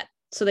instead.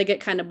 So they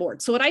get kind of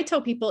bored. So what I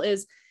tell people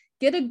is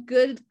get a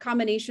good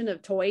combination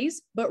of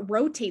toys, but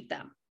rotate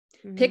them.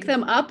 Mm-hmm. Pick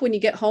them up when you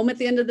get home at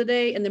the end of the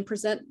day, and then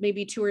present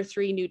maybe 2 or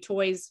 3 new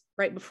toys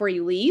right before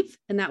you leave.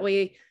 And that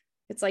way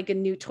it's like a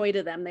new toy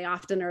to them. They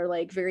often are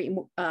like very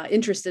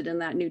interested in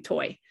that new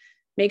toy.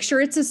 Make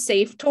sure it's a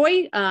safe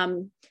toy.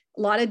 A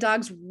lot of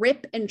dogs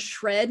rip and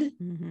shred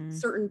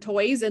certain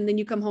toys, and then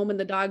you come home and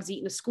the dog's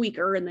eating a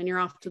squeaker, and then you're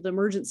off to the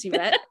emergency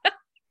vet.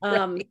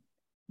 Right.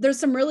 There's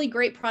some really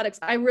great products.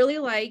 I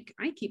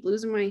keep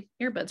losing my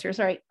earbuds here.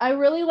 Sorry. I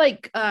really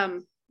like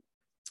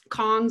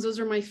Kongs. Those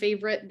are my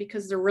favorite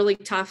because they're really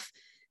tough.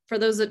 For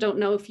those that don't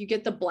know, if you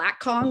get the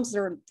black Kongs,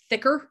 they're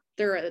thicker.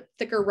 They're a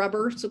thicker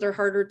rubber, so they're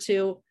harder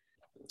to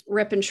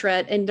rip and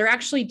shred. And they're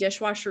actually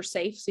dishwasher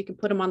safe, so you can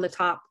put them on the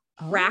top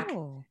rack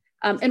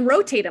and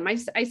rotate them.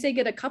 I say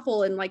get a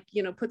couple and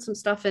put some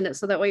stuff in it,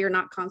 so that way you're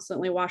not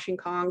constantly washing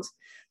Kongs.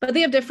 But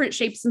they have different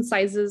shapes and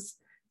sizes.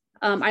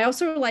 I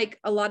also like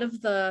a lot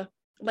of the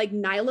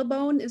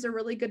Nylabone is a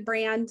really good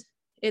brand.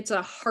 It's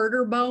a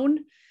harder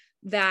bone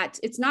that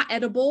it's not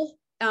edible.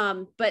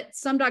 But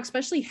some dogs,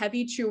 especially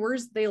heavy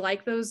chewers, they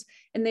like those,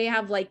 and they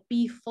have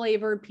beef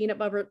flavored, peanut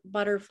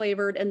butter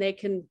flavored, and they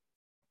can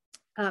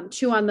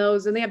chew on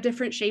those, and they have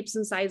different shapes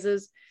and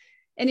sizes.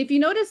 And if you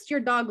notice your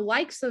dog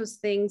likes those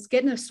things,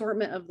 get an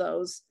assortment of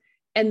those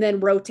and then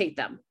rotate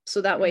them.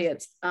 So that way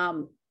it's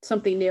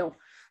something new.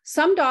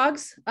 Some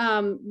dogs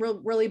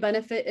really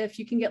benefit if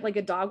you can get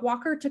a dog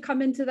walker to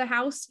come into the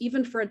house,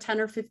 even for a 10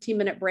 or 15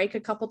 minute break a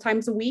couple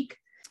times a week,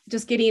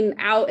 just getting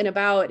out and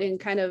about and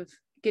kind of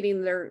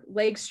getting their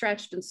legs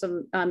stretched and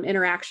some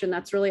interaction.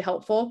 That's really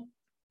helpful.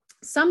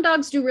 Some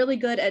dogs do really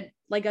good at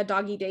a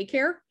doggy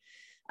daycare.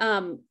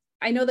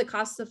 I know the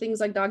costs of things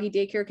like doggy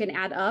daycare can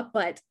add up,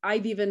 but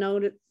I've even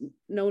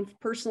known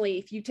personally,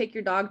 if you take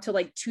your dog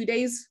to 2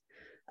 days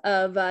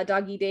of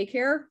doggy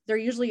daycare, they're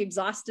usually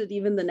exhausted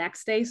even the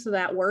next day. So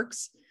that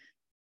works.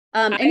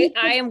 I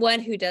am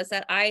one who does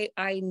that. I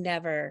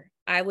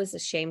was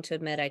ashamed to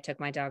admit I took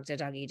my dog to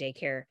doggy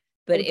daycare,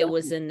 but it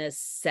was a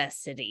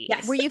necessity.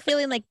 Yes. Were you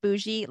feeling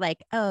bougie?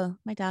 Oh,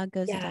 my dog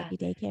goes to doggy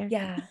daycare.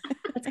 Yeah.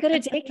 Let's go to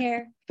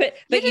daycare. But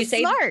you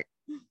say smart.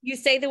 You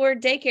say the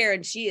word daycare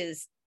and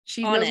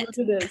she knows what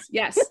it is.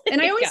 Yes.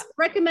 And I always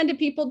recommend to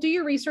people, do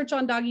your research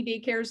on doggy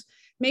daycares.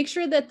 Make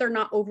sure that they're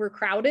not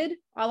overcrowded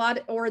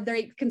or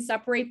they can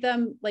separate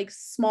them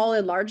small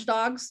and large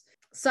dogs.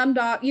 Some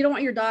dog, you don't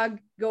want your dog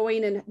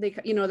going and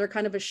they're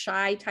kind of a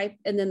shy type,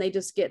 and then they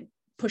just get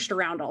pushed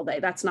around all day.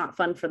 That's not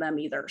fun for them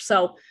either.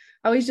 So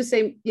I always just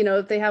say,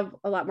 if they have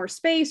a lot more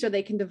space or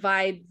they can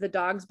divide the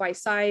dogs by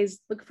size,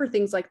 look for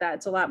things like that.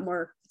 It's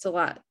a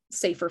lot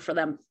safer for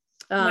them.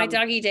 My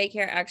doggy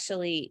daycare,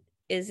 actually,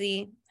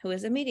 Izzy, who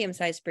is a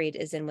medium-sized breed,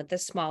 is in with the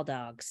small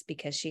dogs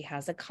because she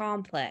has a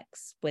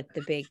complex with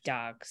the big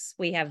dogs.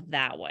 We have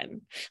that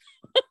one.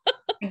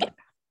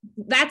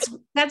 That's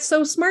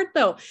so smart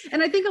though.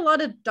 And I think a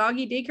lot of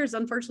doggy daycares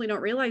unfortunately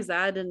don't realize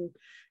that. And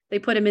they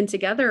put them in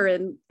together,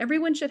 and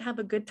everyone should have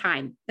a good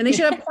time, and they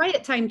should have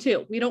quiet time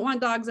too. We don't want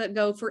dogs that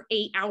go for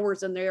 8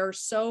 hours and they are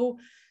so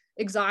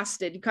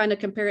exhausted. You kind of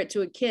compare it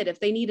to a kid. If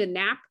they need a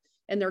nap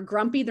and they're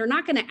grumpy, they're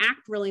not going to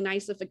act really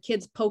nice if a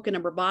kid's poking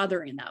them or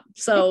bothering them.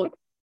 So a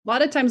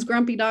lot of times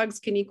grumpy dogs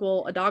can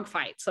equal a dog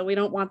fight. So we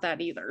don't want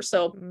that either.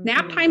 So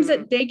nap times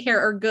at daycare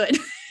are good.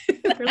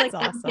 They're like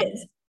awesome.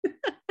 kids.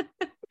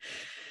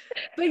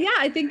 But yeah,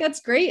 I think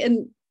that's great.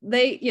 And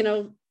they,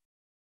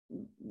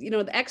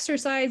 the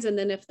exercise. And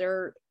then if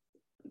they're,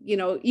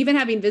 even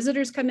having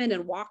visitors come in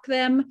and walk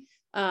them.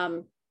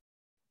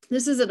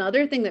 This is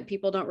another thing that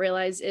people don't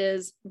realize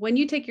is when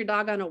you take your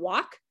dog on a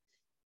walk,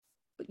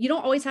 you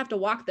don't always have to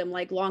walk them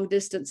like long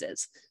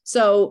distances.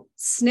 So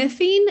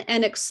sniffing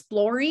and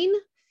exploring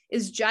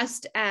is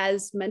just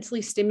as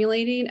mentally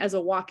stimulating as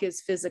a walk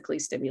is physically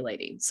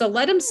stimulating. So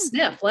let them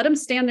sniff, let them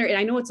stand there. And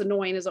I know it's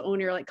annoying as an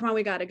owner, you're like, come on,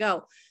 we got to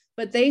go.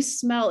 But they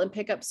smell and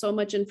pick up so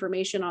much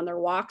information on their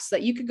walks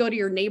that you could go to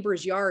your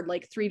neighbor's yard,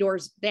 like 3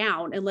 doors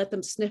down, and let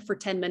them sniff for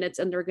 10 minutes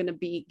and they're going to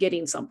be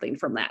getting something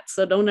from that.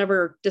 So don't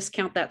ever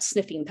discount that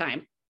sniffing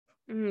time.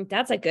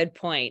 That's a good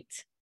point.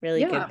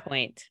 Really good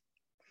point.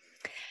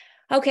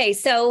 Okay.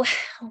 So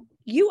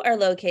you are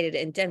located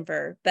in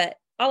Denver, but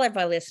all of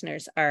our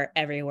listeners are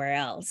everywhere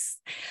else.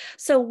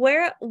 So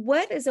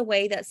what is a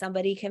way that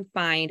somebody can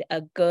find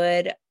a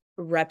good,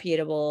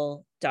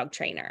 reputable dog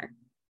trainer?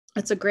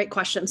 That's a great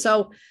question.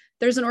 So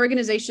there's an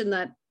organization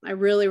that I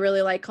really,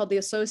 really like called the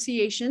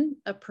Association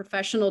of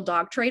Professional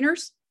Dog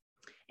Trainers.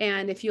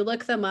 And if you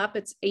look them up,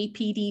 it's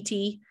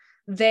APDT.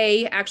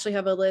 They actually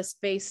have a list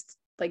based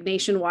like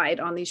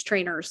nationwide on these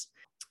trainers.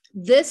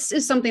 This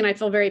is something I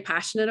feel very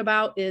passionate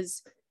about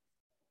is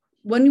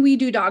when we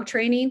do dog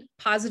training,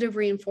 positive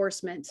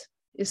reinforcement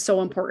is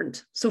so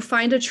important. So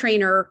find a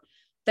trainer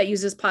that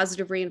uses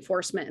positive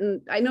reinforcement.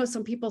 And I know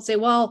some people say,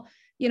 well,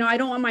 I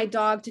don't want my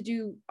dog to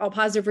do all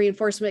positive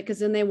reinforcement because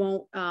then they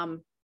won't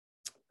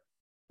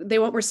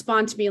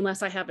respond to me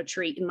unless I have a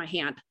treat in my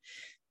hand.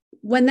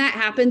 When that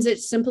happens, it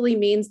simply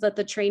means that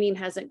the training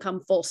hasn't come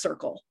full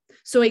circle.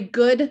 So a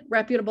good,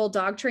 reputable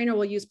dog trainer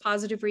will use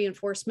positive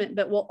reinforcement,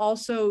 but will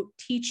also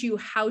teach you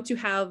how to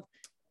have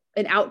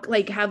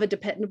have a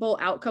dependable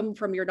outcome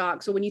from your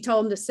dog. So when you tell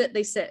them to sit,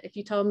 they sit. If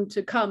you tell them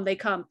to come, they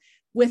come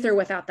with or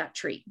without that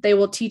treat. They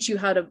will teach you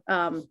how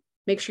to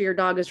make sure your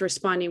dog is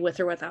responding with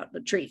or without the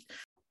treat.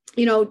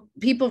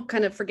 People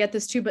kind of forget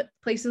this too, but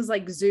places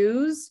like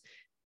zoos,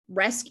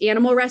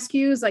 animal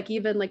rescues, like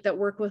even like that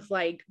work with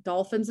like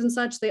dolphins and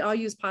such, they all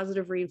use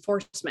positive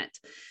reinforcement.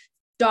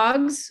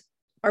 Dogs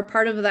are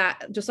part of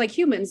that, just like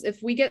humans.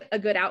 If we get a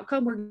good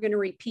outcome, we're going to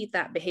repeat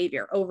that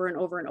behavior over and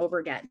over and over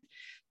again.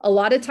 A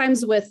lot of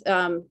times with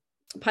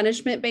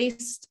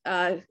punishment-based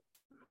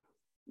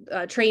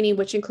training,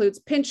 which includes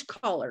pinch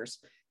collars,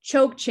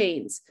 choke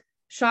chains,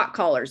 shock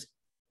collars,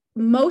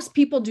 most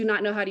people do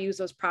not know how to use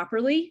those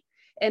properly.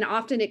 And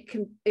often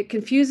it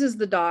confuses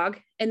the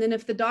dog. And then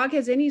if the dog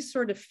has any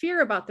sort of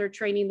fear about their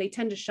training, they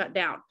tend to shut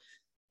down.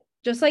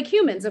 Just like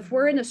humans, if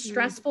we're in a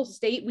stressful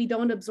state, we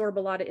don't absorb a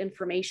lot of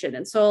information.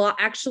 And so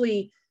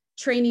actually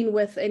training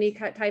with any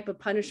type of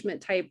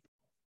punishment type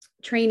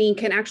training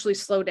can actually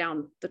slow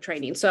down the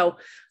training. So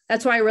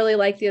that's why I really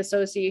like the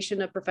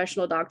Association of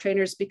Professional Dog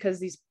Trainers,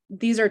 because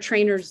these are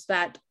trainers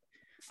that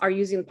are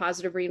using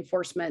positive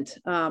reinforcement,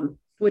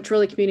 which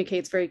really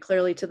communicates very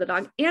clearly to the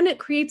dog. And it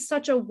creates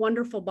such a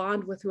wonderful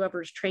bond with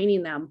whoever's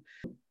training them.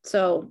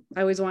 So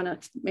I always want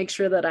to make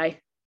sure that I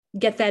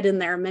get that in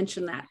there,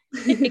 mention that.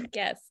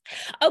 Yes.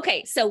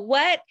 Okay. So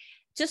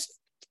just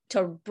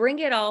to bring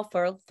it all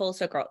for full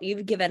circle,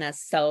 you've given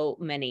us so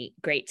many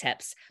great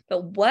tips,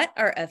 but what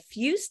are a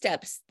few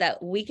steps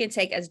that we can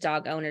take as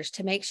dog owners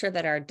to make sure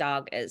that our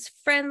dog is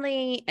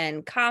friendly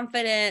and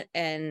confident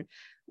and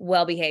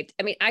well-behaved?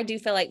 I mean, I do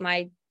feel like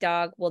my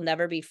dog will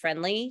never be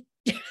friendly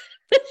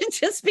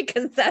just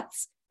because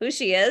that's who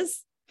she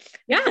is.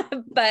 Yeah.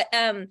 But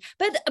I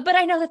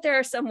know that there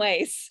are some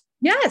ways.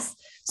 Yes.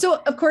 So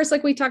of course,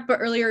 like we talked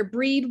about earlier,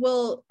 breed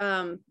will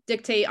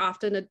dictate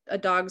often a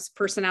dog's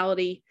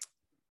personality.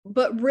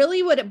 But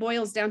really what it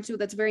boils down to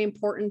that's very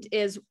important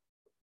is,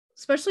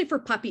 especially for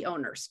puppy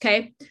owners,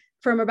 okay,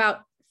 from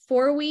about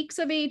 4 weeks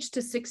of age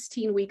to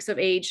 16 weeks of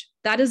age,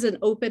 that is an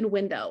open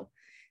window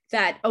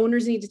that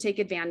owners need to take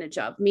advantage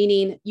of,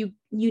 meaning you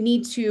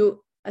need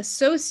to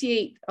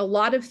associate a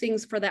lot of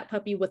things for that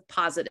puppy with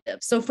positive.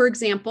 So for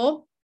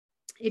example,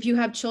 if you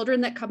have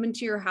children that come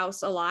into your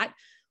house a lot,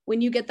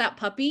 when you get that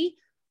puppy,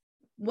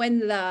 when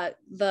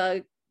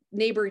the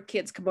neighbor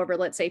kids come over,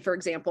 let's say, for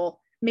example,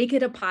 make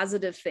it a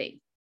positive thing.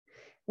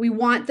 We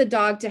want the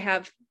dog to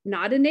have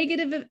not a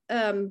negative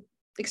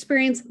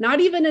experience, not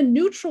even a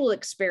neutral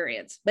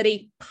experience, but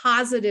a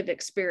positive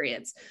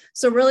experience.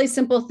 So really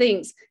simple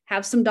things,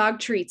 have some dog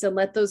treats and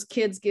let those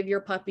kids give your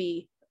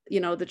puppy,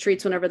 the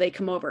treats whenever they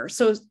come over.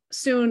 So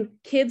soon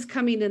kids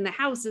coming in the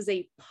house is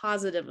a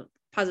positive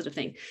positive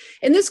thing.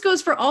 And this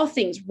goes for all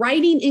things.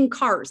 Riding in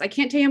cars. I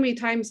can't tell you how many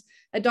times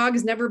a dog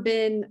has never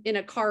been in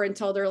a car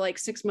until they're like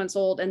 6 months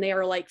old and they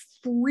are like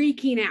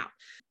freaking out.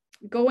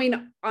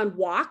 Going on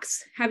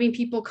walks, having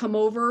people come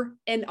over,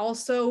 and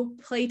also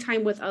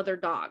playtime with other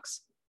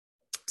dogs.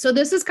 So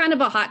this is kind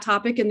of a hot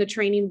topic in the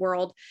training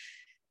world.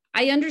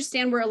 I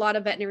understand where a lot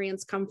of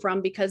veterinarians come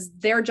from because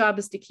their job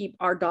is to keep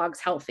our dogs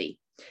healthy.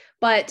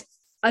 But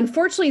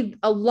unfortunately,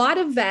 a lot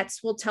of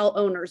vets will tell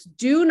owners,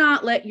 do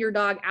not let your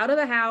dog out of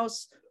the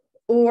house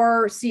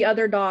or see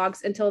other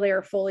dogs until they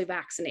are fully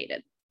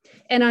vaccinated.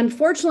 And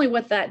unfortunately,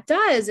 what that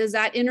does is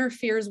that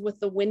interferes with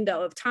the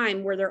window of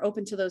time where they're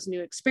open to those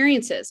new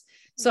experiences.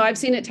 So I've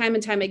seen it time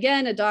and time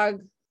again. A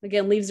dog,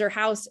 again, leaves their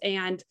house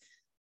and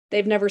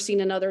they've never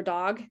seen another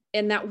dog.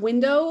 And that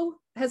window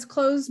has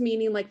closed,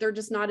 meaning like they're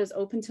just not as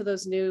open to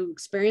those new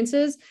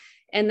experiences.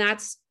 And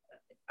that's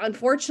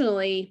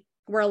unfortunately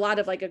where a lot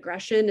of like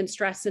aggression and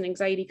stress and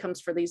anxiety comes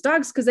for these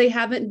dogs because they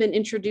haven't been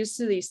introduced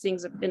to these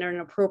things in an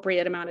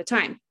appropriate amount of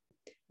time.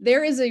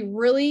 There is a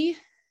great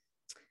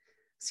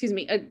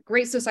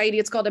society.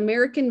 It's called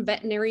American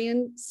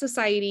Veterinarian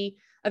Society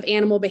of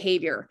Animal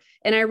Behavior.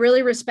 And I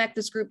really respect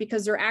this group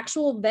because they're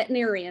actual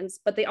veterinarians,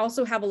 but they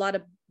also have a lot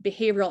of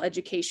behavioral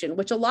education,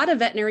 which a lot of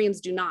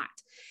veterinarians do not.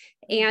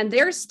 And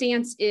their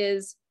stance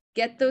is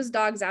get those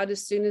dogs out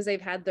as soon as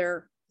they've had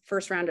their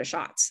first round of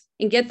shots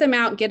and get them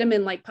out, get them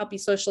in like puppy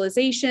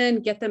socialization,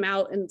 get them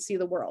out and see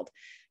the world.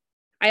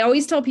 I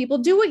always tell people,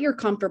 do what you're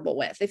comfortable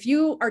with. If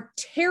you are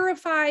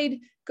terrified,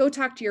 go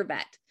talk to your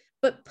vet.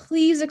 But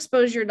please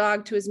expose your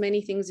dog to as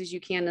many things as you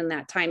can in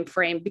that time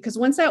frame, because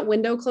once that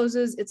window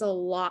closes, it's a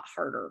lot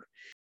harder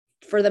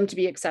for them to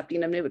be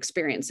accepting of new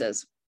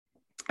experiences.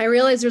 I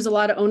realize there's a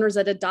lot of owners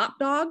that adopt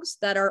dogs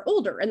that are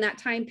older and that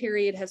time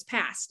period has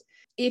passed.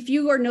 If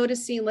you are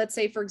noticing, let's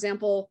say, for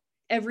example,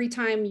 every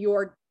time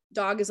your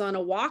dog is on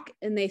a walk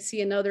and they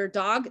see another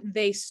dog,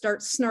 they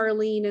start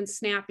snarling and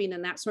snapping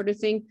and that sort of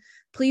thing,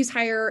 please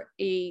hire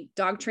a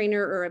dog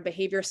trainer or a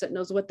behaviorist that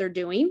knows what they're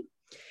doing.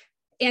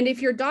 And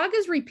if your dog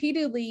is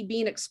repeatedly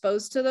being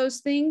exposed to those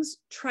things,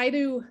 try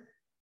to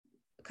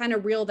kind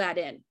of reel that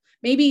in.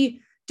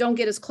 Maybe don't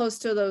get as close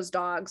to those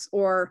dogs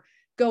or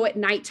go at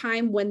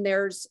nighttime when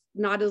there's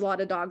not a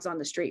lot of dogs on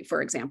the street,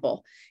 for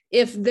example.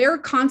 If they're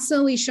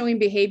constantly showing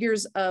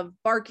behaviors of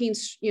barking,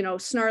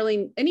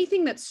 snarling,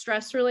 anything that's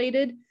stress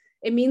related,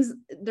 it means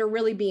they're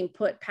really being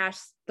put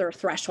past their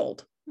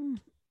threshold.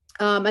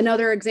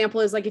 Another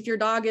example is like if your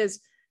dog is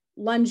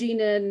lunging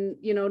and,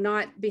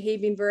 not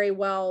behaving very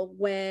well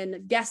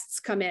when guests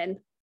come in,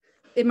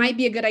 it might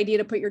be a good idea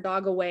to put your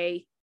dog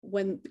away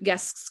when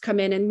guests come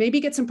in and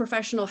maybe get some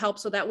professional help.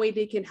 So that way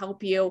they can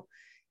help you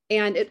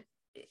and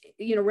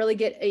really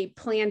get a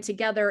plan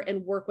together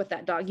and work with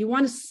that dog. You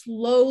want to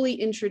slowly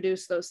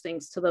introduce those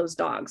things to those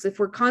dogs. If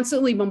we're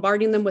constantly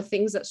bombarding them with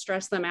things that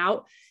stress them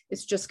out,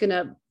 it's just going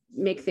to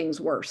make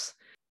things worse.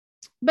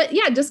 But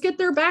yeah, just get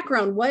their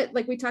background.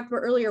 Like we talked about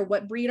earlier,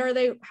 what breed are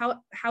they?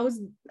 How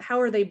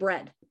are they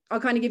bred? I'll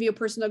kind of give you a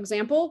personal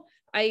example.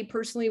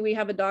 We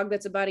have a dog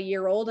that's about a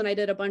year old and I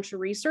did a bunch of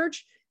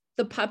research.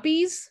 The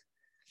puppies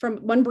from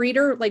one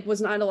breeder,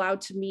 was not allowed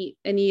to meet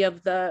any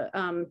of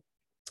the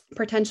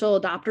potential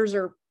adopters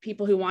or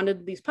people who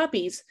wanted these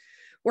puppies,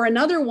 where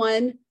another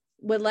one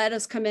would let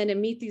us come in and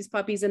meet these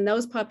puppies. And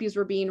those puppies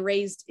were being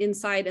raised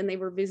inside and they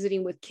were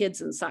visiting with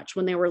kids and such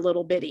when they were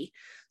little bitty.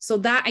 So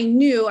that I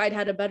knew I'd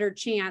had a better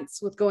chance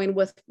with going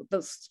with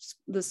the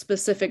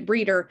specific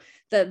breeder,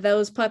 that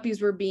those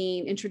puppies were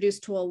being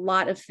introduced to a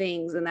lot of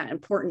things in that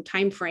important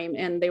time frame,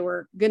 and they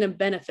were going to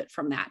benefit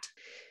from that.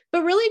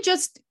 But really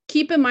just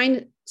keep in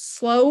mind,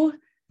 slow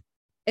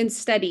and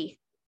steady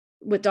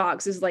with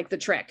dogs is like the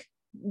trick.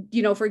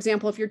 For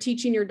example, if you're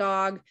teaching your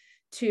dog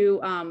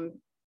to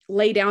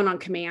lay down on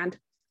command,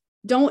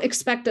 don't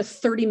expect a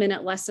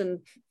 30-minute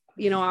lesson,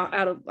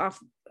 off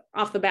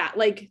the bat.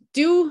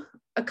 Do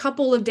a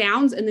couple of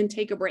downs and then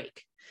take a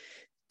break.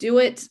 Do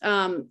it.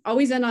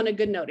 Always end on a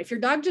good note. If your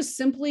dog just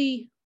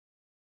simply,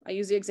 I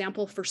use the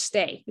example for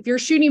stay. If you're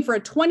shooting for a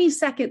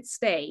 20-second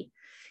stay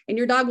and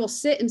your dog will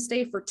sit and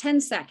stay for 10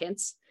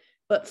 seconds,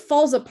 but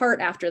falls apart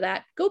after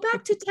that, go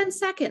back to 10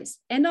 seconds,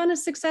 end on a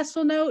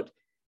successful note,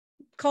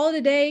 call it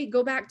a day,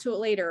 go back to it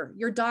later.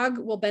 Your dog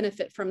will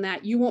benefit from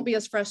that. You won't be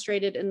as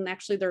frustrated, and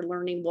actually their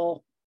learning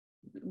will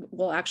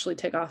actually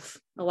take off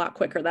a lot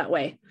quicker that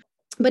way.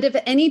 But if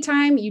at any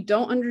time you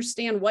don't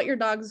understand what your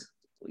dog's,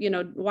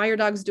 why your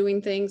dog's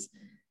doing things,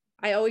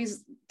 I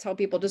always tell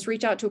people just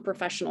reach out to a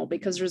professional,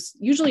 because there's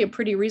usually a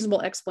pretty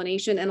reasonable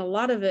explanation and a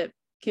lot of it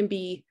can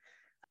be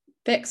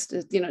fixed.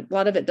 A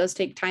lot of it does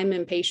take time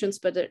and patience,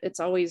 but it's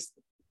always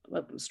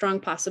a strong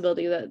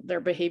possibility that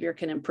their behavior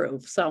can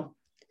improve. So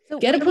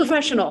get a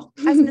professional.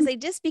 I was going to say,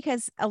 just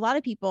because a lot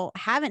of people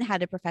haven't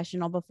had a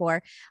professional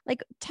before,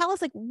 tell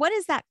us, what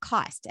does that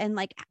cost? And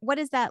what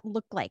does that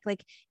look like?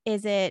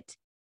 Is it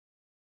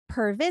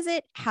per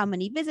visit? How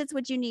many visits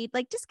would you need?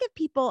 Just give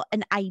people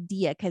an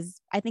idea,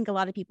 because I think a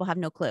lot of people have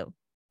no clue.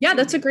 Yeah,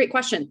 that's a great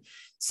question.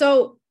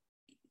 So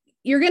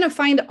you're going to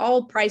find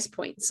all price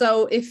points.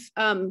 So if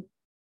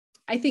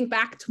I think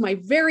back to my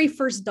very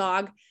first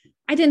dog.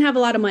 I didn't have a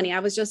lot of money. I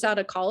was just out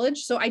of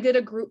college. So I did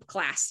a group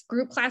class.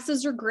 Group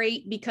classes are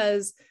great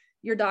because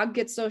your dog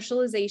gets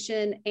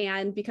socialization.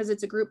 And because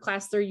it's a group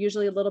class, they're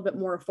usually a little bit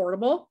more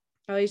affordable.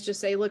 I always just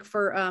say, look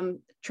for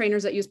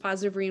trainers that use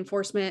positive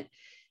reinforcement.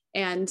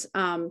 And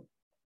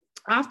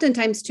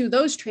oftentimes too,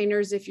 those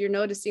trainers, if you're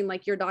noticing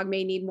like your dog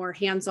may need more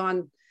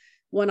hands-on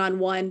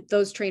one-on-one,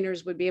 those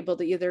trainers would be able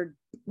to either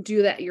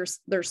do that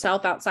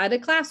yourself outside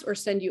of class or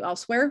send you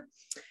elsewhere.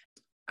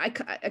 I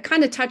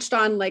kind of touched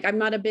on, like, I'm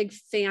not a big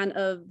fan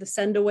of the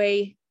send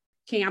away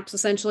camps.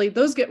 Essentially,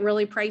 those get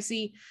really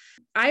pricey.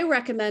 I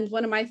recommend,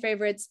 one of my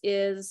favorites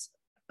is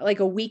like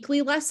a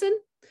weekly lesson.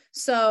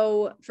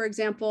 So for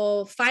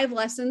example, 5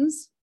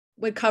 lessons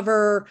would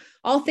cover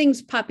all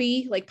things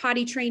puppy, like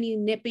potty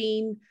training,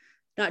 nipping,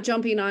 not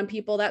jumping on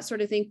people, that sort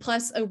of thing,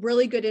 plus a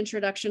really good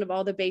introduction of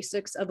all the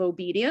basics of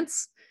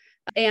obedience.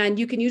 And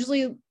you can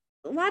usually,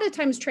 a lot of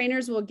times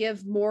trainers will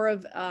give more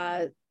of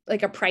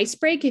like a price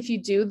break if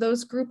you do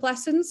those group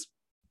lessons.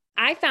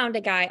 I found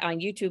a guy on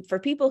YouTube for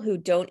people who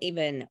don't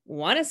even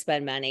want to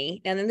spend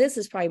money. And then this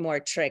is probably more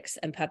tricks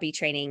and puppy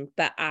training,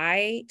 but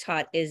I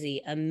taught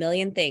Izzy a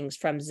million things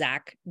from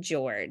Zach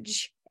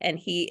George. And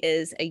he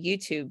is a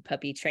YouTube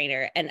puppy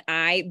trainer. And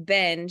I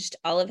binged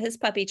all of his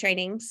puppy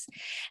trainings.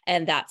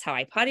 And that's how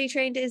I potty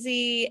trained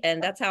Izzy.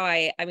 And that's how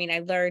I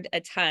learned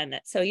a ton.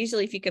 So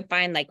usually if you could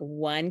find like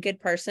one good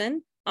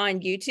person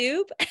on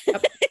YouTube,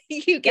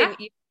 you can,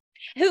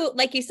 who,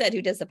 like you said,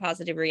 who does the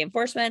positive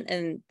reinforcement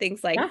and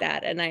things like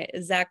that. And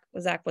Zach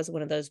was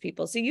one of those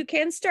people. So you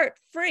can start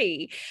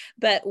free,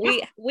 but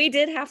we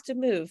did have to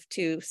move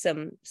to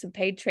some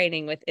paid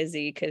training with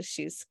Izzy because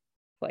she's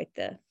quite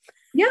the.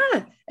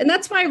 Yeah. And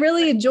that's why I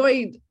really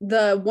enjoyed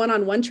the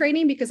one-on-one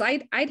training, because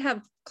I'd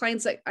have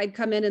clients that I'd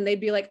come in and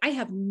they'd be like, I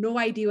have no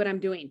idea what I'm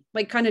doing.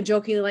 Like kind of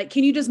jokingly, like,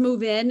 can you just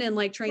move in and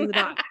like train the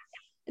dog?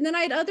 And then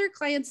I had other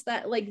clients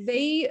that like,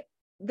 they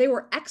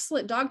were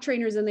excellent dog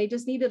trainers and they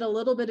just needed a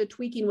little bit of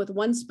tweaking with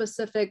one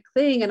specific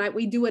thing. And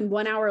we do in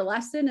 1 hour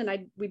lesson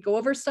and we'd go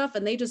over stuff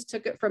and they just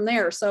took it from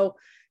there. So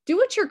do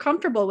what you're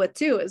comfortable with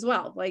too, as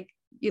well. Like,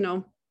 you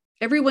know,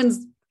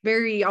 everyone's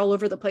very all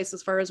over the place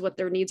as far as what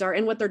their needs are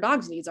and what their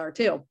dog's needs are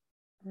too.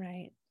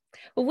 Right.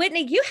 Well,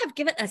 Whitney, you have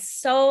given us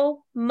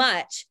so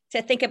much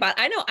to think about.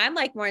 I know I'm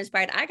like more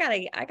inspired. I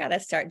gotta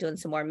start doing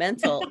some more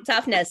mental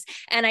toughness,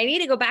 and I need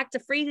to go back to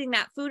freezing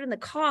that food in the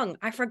Kong.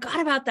 I forgot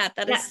about that.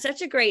 That is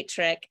such a great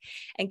trick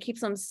and keeps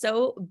them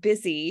so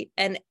busy.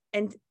 And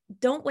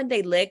don't, when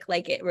they lick,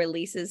 like it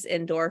releases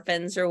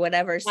endorphins or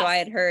whatever. So I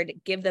had heard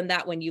give them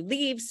that when you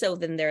leave. So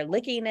then they're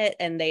licking it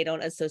and they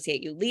don't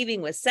associate you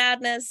leaving with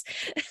sadness.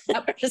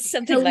 Or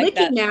something like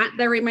that. Mat,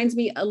 that reminds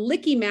me, a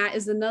licky mat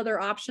is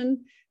another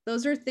option.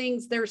 Those are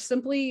things, they're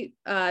simply,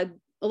 it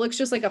looks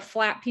just like a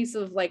flat piece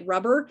of like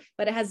rubber,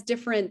 but it has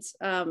different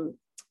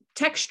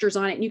textures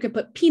on it. And you can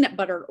put peanut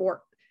butter,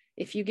 or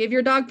if you give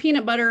your dog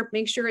peanut butter,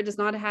 make sure it does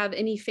not have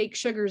any fake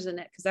sugars in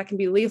it, because that can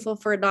be lethal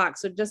for a dog.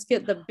 So just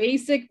get the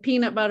basic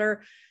peanut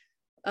butter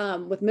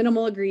with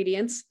minimal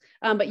ingredients.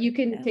 But you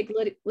can take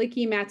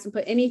licky mats and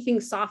put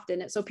anything soft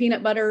in it. So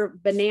peanut butter,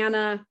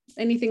 banana,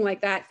 anything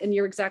like that. And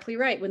you're exactly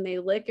right. When they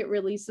lick, it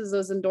releases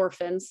those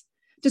endorphins.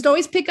 Just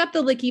always pick up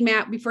the licky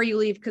mat before you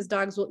leave, because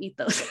dogs will eat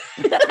those.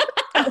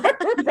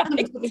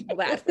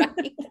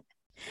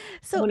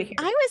 So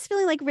I was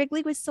feeling like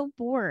Wrigley was so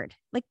bored,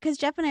 like, because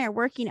Jeff and I are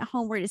working at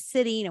home. We're just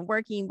sitting and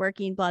working, blah,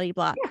 blah,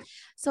 blah. Yeah.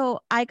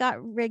 So I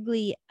got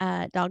Wrigley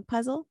a dog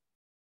puzzle.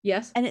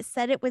 Yes. And it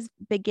said it was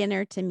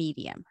beginner to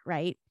medium,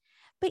 right?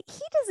 But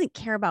he doesn't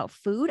care about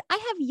food. I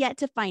have yet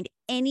to find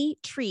any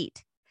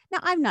treat. Now,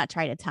 I've not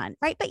tried a ton,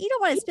 right? But you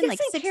don't want to spend like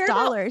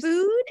 $6.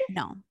 Food?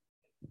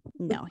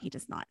 No, he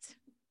does not.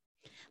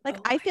 Like,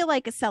 I feel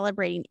like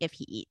celebrating if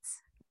he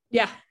eats.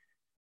 Yeah.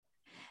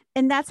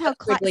 And that's how,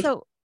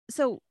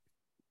 so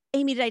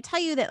Amy, did I tell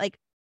you that like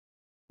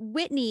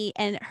Whitney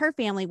and her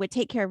family would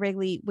take care of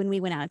Wrigley when we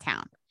went out of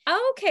town?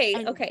 Okay.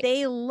 And okay.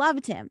 They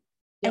loved him.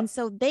 Yep. And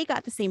so they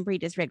got the same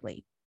breed as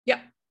Wrigley.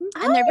 Yep.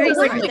 And they're very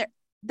smart.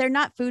 They're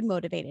not food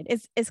motivated.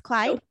 Is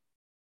Clyde? Nope.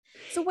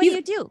 So what do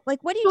you do?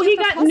 Like, what do you do? He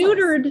got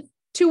neutered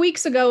 2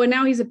 weeks ago and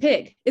now he's a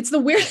pig. It's the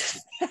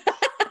weirdest.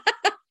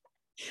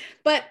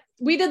 But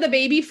we did the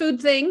baby food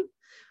thing.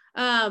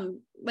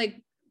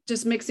 Like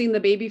just mixing the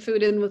baby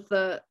food in with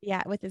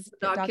with his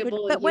dog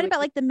kibble. But what about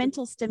like the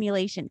mental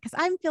stimulation? Because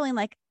I'm feeling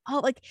like,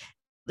 like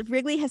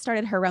Wrigley has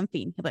started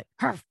harumphing. He's like,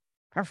 harf,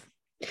 harf.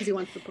 Because he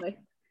wants to play.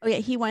 Oh yeah,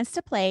 he wants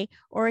to play,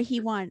 or he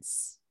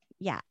wants.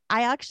 Yeah,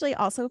 I actually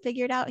also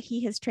figured out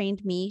he has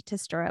trained me to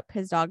stir up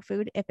his dog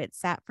food if it's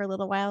sat for a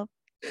little while.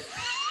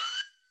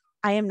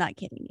 I am not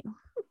kidding you.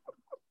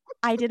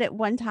 I did it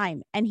one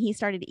time and he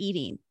started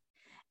eating.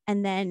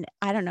 And then,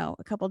 I don't know,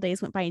 a couple of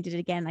days went by and did it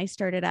again. I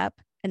stirred it up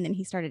and then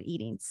he started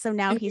eating. So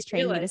now he's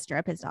trained me to stir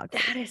up his dog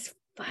food. That is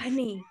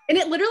funny. And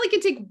it literally can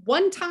take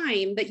one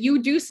time that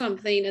you do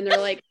something and they're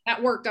like,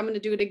 that worked, I'm going to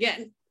do it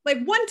again.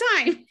 Like one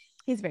time.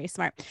 He's very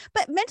smart.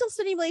 But mental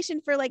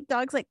stimulation for like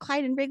dogs like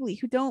Clyde and Wrigley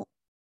who don't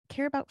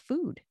care about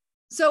food.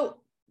 So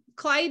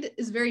Clyde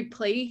is very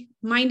play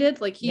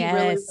minded. Like he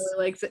really, Yes.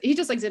 really likes it. He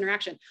just likes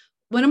interaction.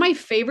 One of my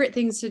favorite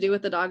things to do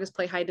with the dog is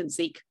play hide and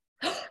seek.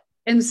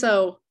 And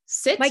so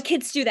sit, My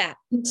kids do that.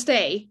 and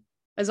stay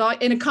is all,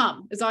 and a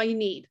come is all you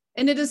need.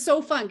 And it is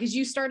so fun because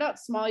you start out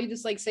small. You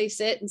just like say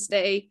sit and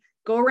stay,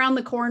 go around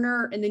the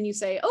corner, and then you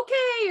say,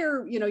 okay,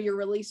 or, you know, your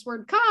release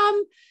word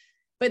come.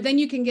 But then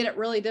you can get it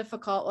really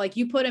difficult. Like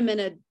you put him in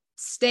a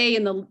stay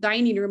in the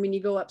dining room and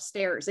you go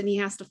upstairs and he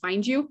has to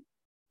find you.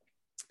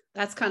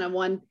 That's kind of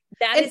one.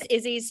 That is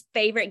Izzy's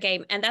favorite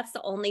game. And that's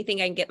the only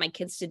thing I can get my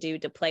kids to do,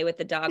 to play with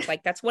the dog.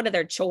 Like that's one of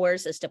their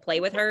chores, is to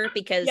play with her,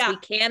 because we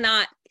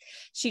cannot,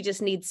 she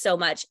just needs so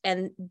much.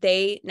 And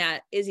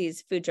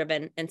Izzy's food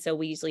driven. And so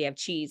we usually have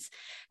cheese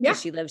because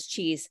she loves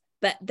cheese.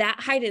 But that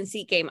hide and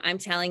seek game, I'm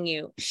telling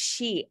you,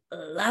 she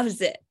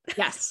loves it.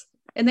 Yes.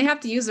 And they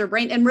have to use their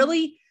brain. And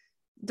really,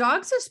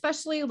 dogs,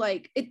 especially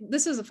like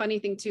this is a funny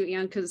thing too,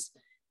 Anne, because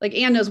like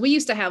Anne knows, we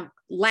used to have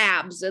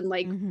labs and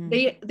like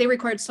they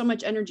required so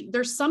much energy.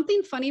 There's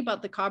something funny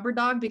about the Cobra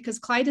dog, because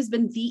Clyde has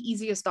been the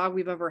easiest dog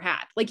we've ever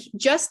had. Like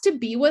just to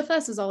be with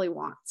us is all he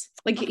wants.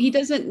 Like he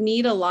doesn't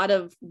need a lot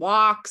of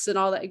walks and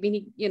all that. I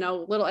mean,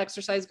 little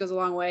exercise goes a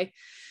long way.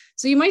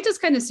 So you might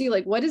just kind of see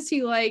like, what is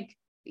he like?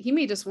 He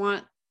may just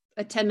want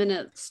a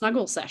 10-minute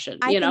snuggle session.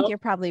 I think you're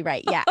probably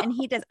right. Yeah. And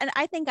he does. And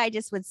I think I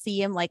just would see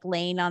him like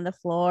laying on the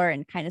floor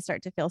and kind of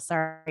start to feel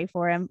sorry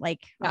for him. Like,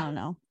 I don't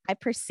know. I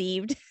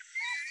perceived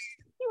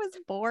he was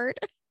bored.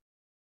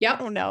 Yep. I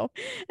don't know.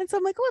 And so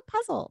I'm like, what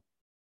puzzle?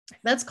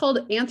 That's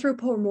called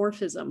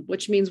anthropomorphism,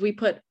 which means we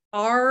put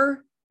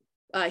our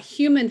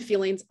human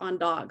feelings on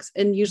dogs.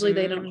 And usually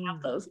they don't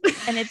have those.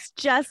 And it's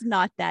just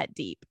not that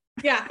deep.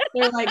 Yeah.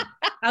 They're like,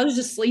 I was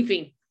just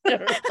sleeping.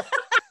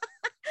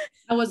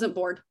 I wasn't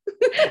bored.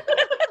 I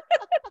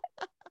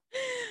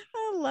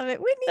love it.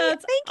 Whitney,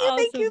 That's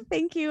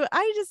thank you.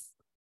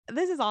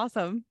 This is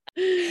awesome.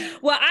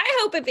 Well, I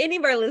hope if any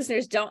of our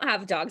listeners don't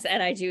have dogs,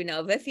 and I do know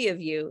of a few of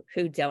you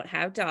who don't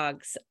have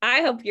dogs, I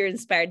hope you're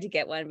inspired to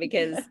get one,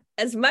 because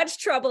as much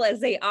trouble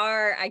as they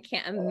are, I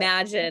can't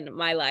imagine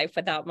my life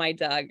without my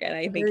dog. And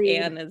I think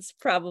Anne is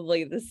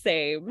probably the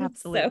same.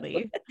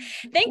 Absolutely.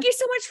 So, thank you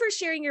so much for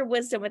sharing your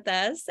wisdom with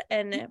us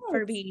and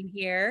for being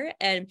here.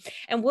 And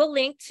we'll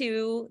link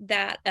to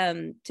that,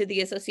 to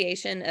the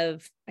Association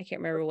of, I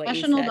can't remember what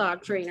Professional you said.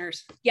 Dog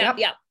Trainers. Yep.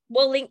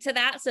 We'll link to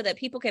that so that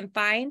people can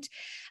find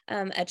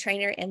a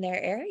trainer in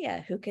their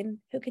area who can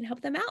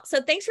help them out.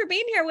 So thanks for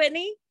being here,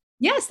 Whitney.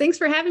 Yes. Thanks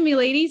for having me,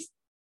 ladies.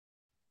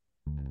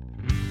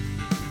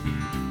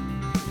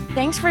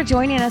 Thanks for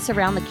joining us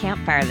around the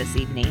campfire this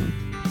evening.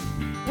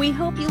 We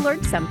hope you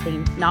learned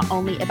something, not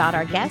only about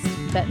our guest,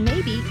 but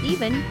maybe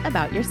even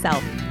about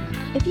yourself.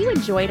 If you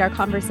enjoyed our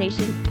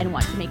conversation and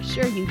want to make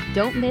sure you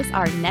don't miss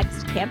our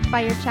next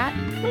campfire chat,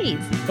 please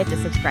hit the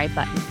subscribe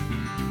button.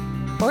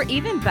 Or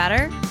even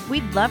better,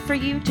 we'd love for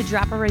you to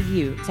drop a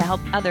review to help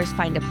others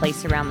find a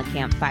place around the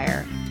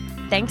campfire.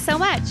 Thanks so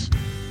much.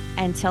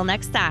 Until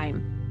next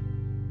time.